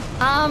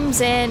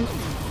 arms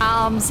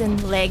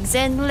and legs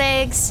and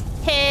legs.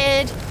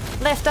 Head,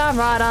 left arm,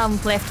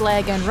 left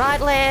leg and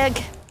right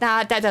leg.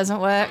 Nah, that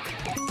doesn't work.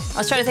 I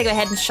was trying to think of a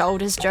head and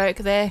shoulders joke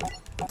there.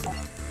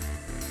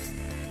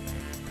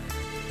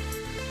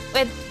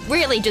 We're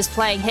really just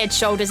playing head,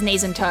 shoulders,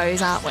 knees and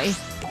toes, aren't we?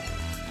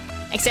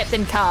 Except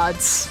in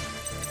cards.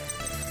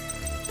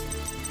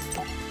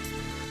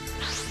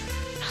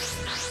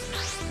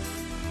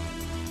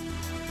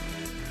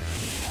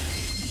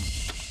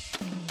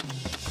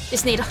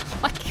 Just need oh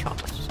my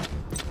gosh.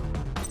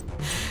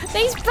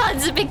 These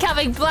puns are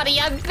becoming bloody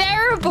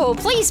unbearable.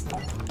 Please.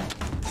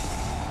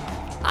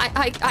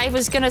 I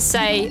was gonna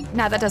say,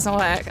 no, that doesn't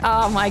work.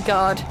 Oh my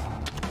god.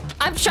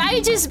 I'm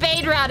trying to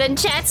speedrun and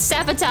chat's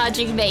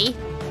sabotaging me.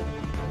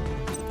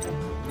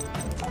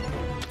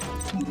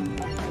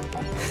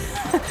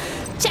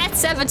 Chat's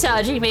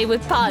sabotaging me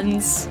with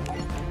puns.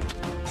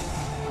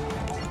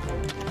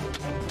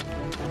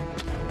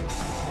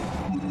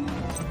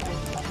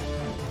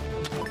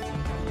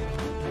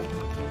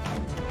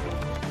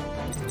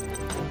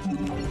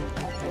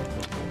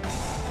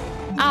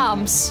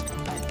 Arms.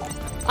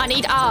 I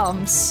need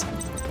arms.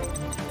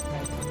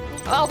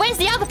 Oh, where's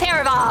the other pair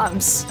of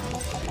arms?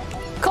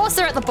 Of course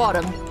they're at the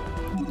bottom.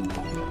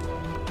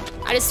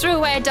 I just threw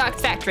away a Dark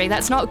Factory.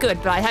 That's not good,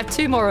 but I have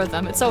 2 more of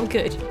them. It's all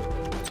good.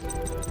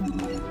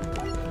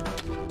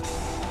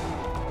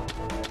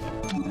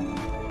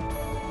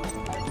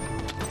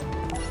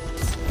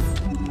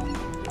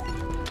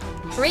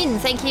 Rin,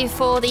 thank you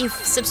for the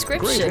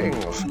subscription.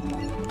 Greetings.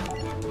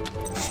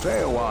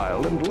 Stay a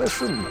while and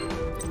listen.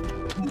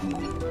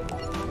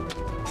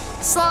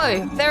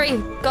 Slow, very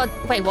god.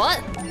 Wait,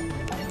 what?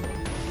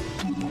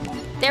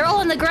 They're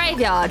all in the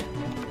graveyard.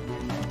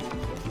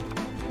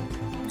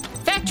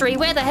 Factory,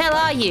 where the hell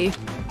are you?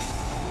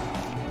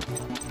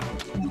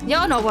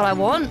 You're not what I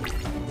want.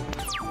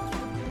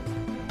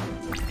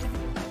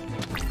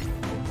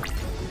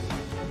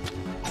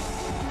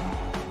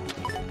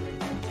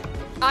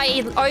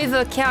 I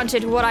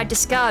overcounted what I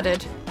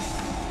discarded.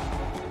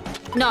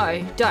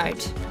 No,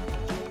 don't.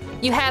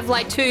 You have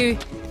like 2...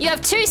 You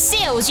have 2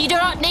 seals. You do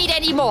not need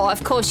any more.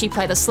 Of course you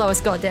play the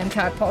slowest goddamn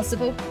card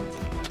possible.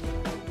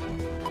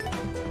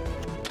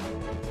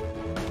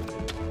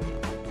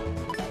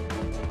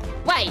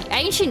 Wait,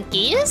 Ancient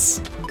Gears?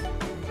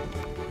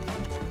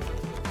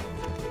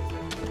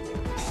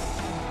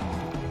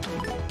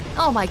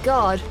 Oh my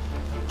god.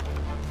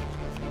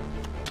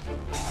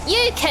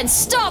 You can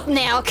stop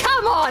now!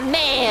 Come on,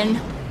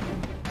 man!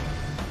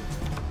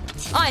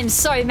 I'm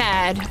so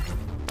mad.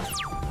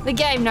 The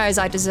game knows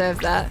I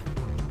deserve that.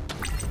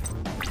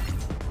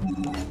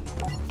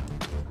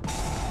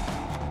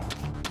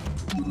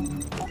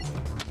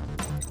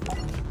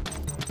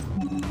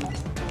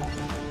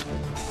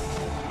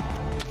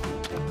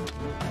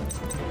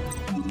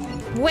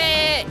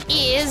 Where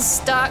is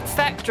Dark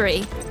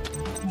Factory?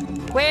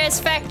 Where's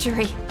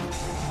Factory?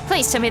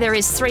 Please tell me there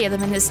is 3 of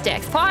them in this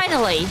deck.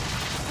 Finally!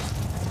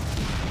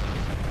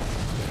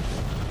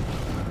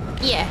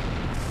 Yeah.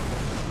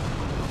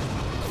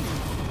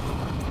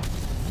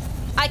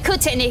 I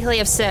could technically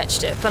have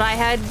searched it, but I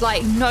had,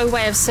 like, no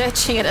way of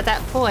searching it at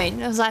that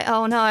point. I was like,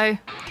 oh no.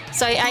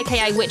 So,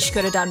 AKA Witch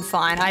could have done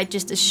fine. I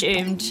just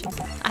assumed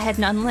I had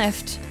none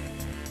left.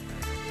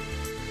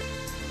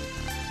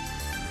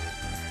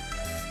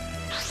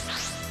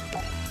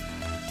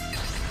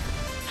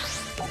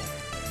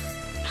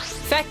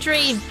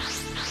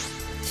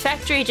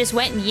 Factory just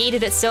went and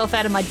yeeted itself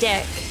out of my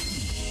deck.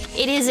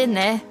 It is in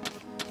there.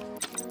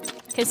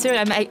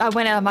 Considering I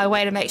went out of my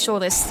way to make sure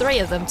there's 3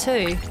 of them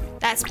too.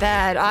 That's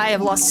bad. I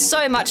have lost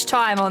so much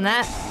time on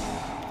that.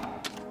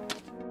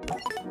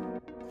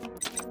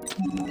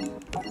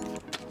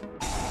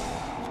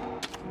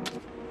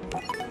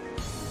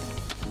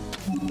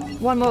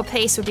 One more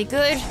piece would be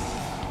good.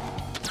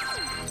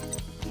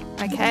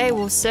 Okay,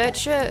 we'll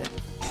search it.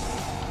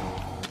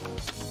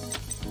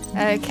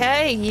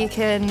 Okay, you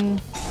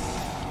can...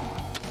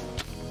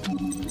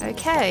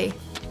 Okay.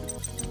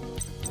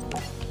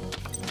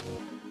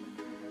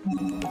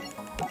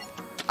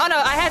 Oh no,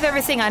 I have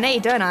everything I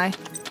need, don't I?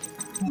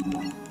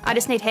 I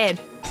just need head.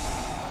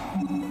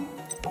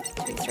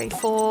 2, 3,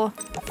 4,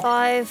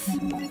 5.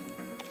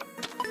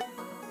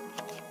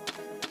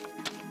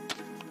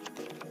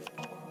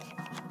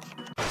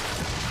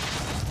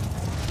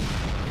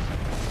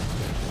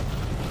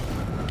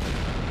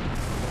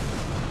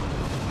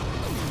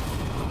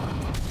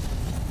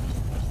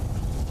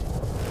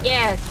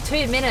 Yeah,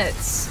 2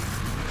 minutes.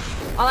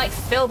 I like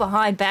fell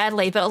behind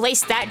badly, but at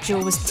least that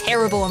duel was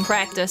terrible in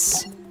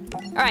practice.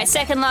 Alright,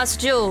 second last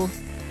duel.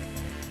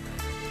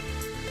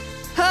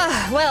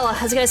 Well,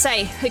 I was gonna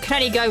say, it can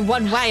only go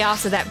one way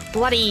after that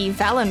bloody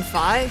Valen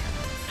fight.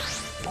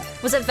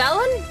 Was it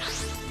Valen?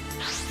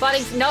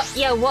 Fighting, no,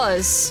 yeah, it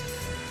was.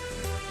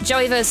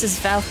 Joey versus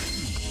Val.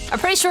 I'm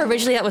pretty sure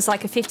originally that was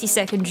like a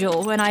 50-second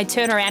duel, and I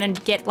turn around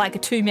and get like a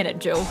 2-minute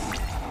duel.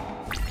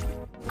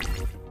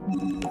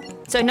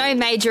 So no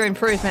major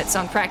improvements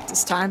on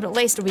practice time, but at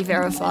least it'll be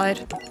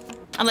verified.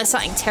 Unless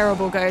something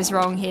terrible goes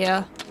wrong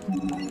here.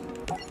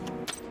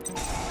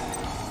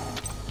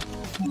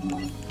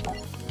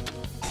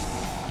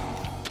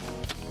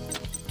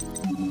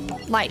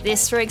 Like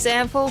this, for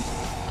example.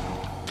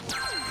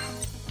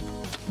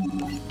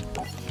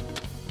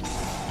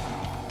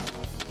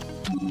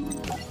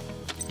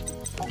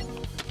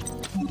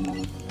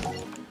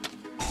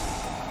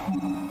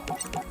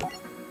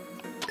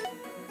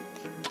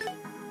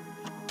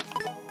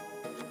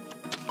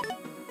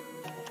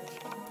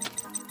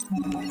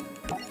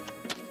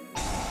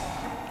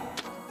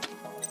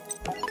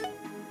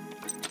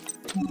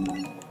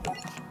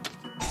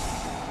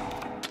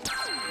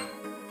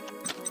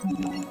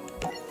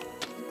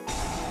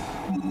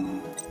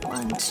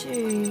 One,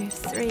 2,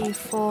 3,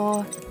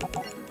 4.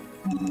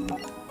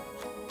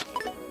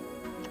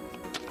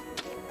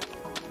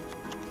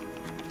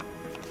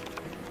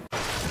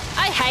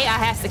 I hate I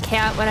have to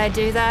count when I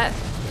do that.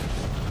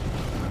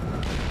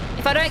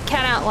 If I don't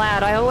count out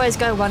loud, I always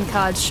go 1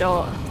 card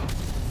short.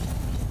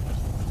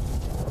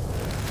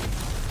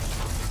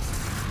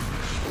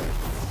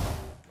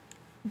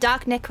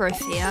 Dark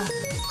Necrophilia.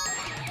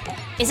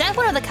 Is that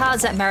one of the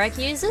cards that Marek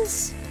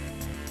uses?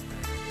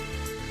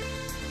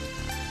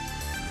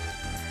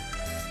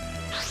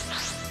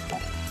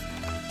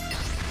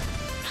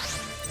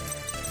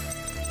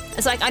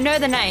 It's like, I know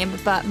the name,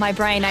 but my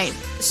brain ain't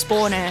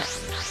spawning it.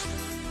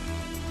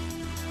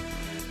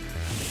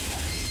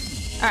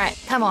 Alright,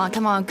 come on,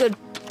 come on. Good.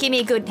 Give me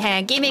a good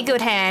hand. Give me a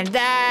good hand.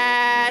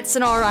 That's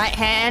an alright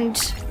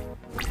hand.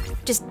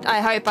 Just,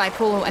 I hope I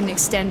pull an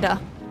extender.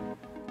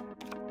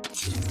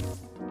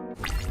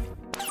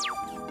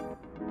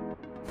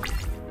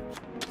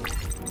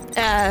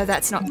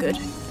 That's not good.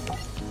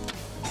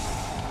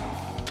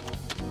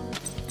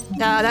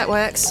 That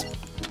works.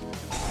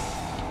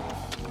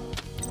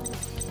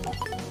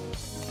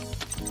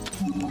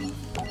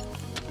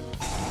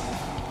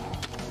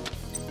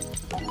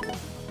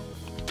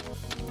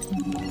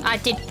 I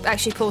did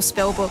actually pull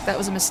Spellbook, that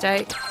was a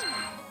mistake.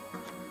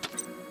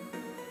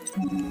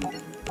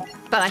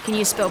 But I can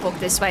use Spellbook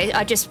this way.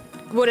 I just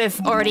would have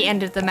already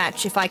ended the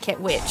match if I kept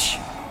Witch.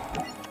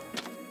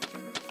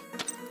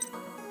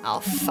 Oh,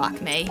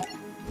 fuck me.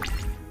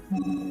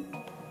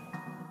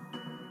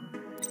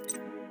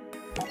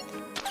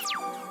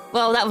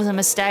 Well, that was a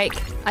mistake.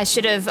 I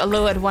should have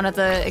allured one of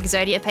the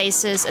Exodia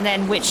pieces and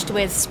then witched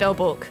with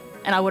Spellbook,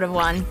 and I would have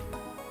won.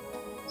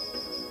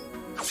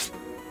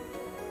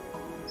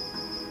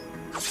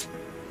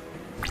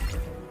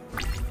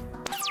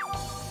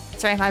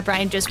 Sorry, my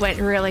brain just went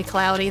really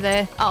cloudy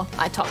there. Oh,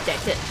 I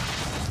top-decked it.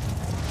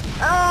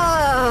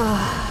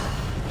 Oh.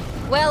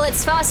 Well,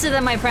 it's faster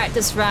than my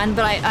practice run,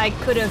 but I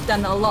could have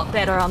done a lot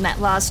better on that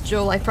last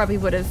duel. I probably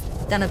would have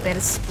done a better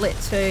split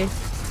too.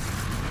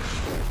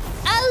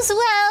 As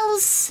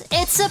wells,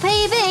 it's a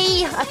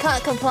PB. I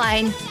can't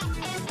complain.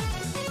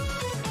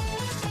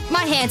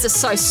 My hands are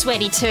so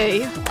sweaty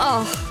too.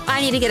 Oh,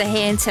 I need to get a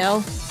hand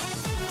towel.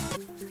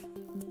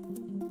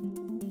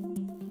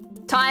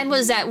 Time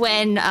was at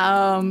when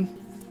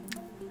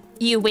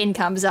you win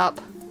comes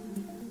up.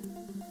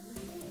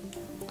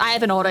 I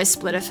have an auto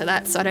splitter for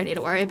that, so I don't need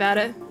to worry about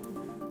it.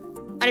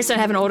 I just don't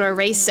have an auto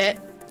reset,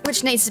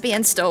 which needs to be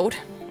installed.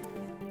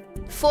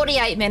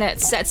 48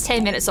 minutes, that's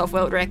 10 minutes off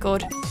world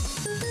record.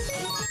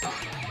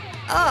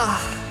 Oh.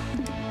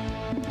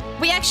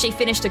 We actually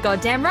finished a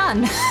goddamn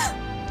run.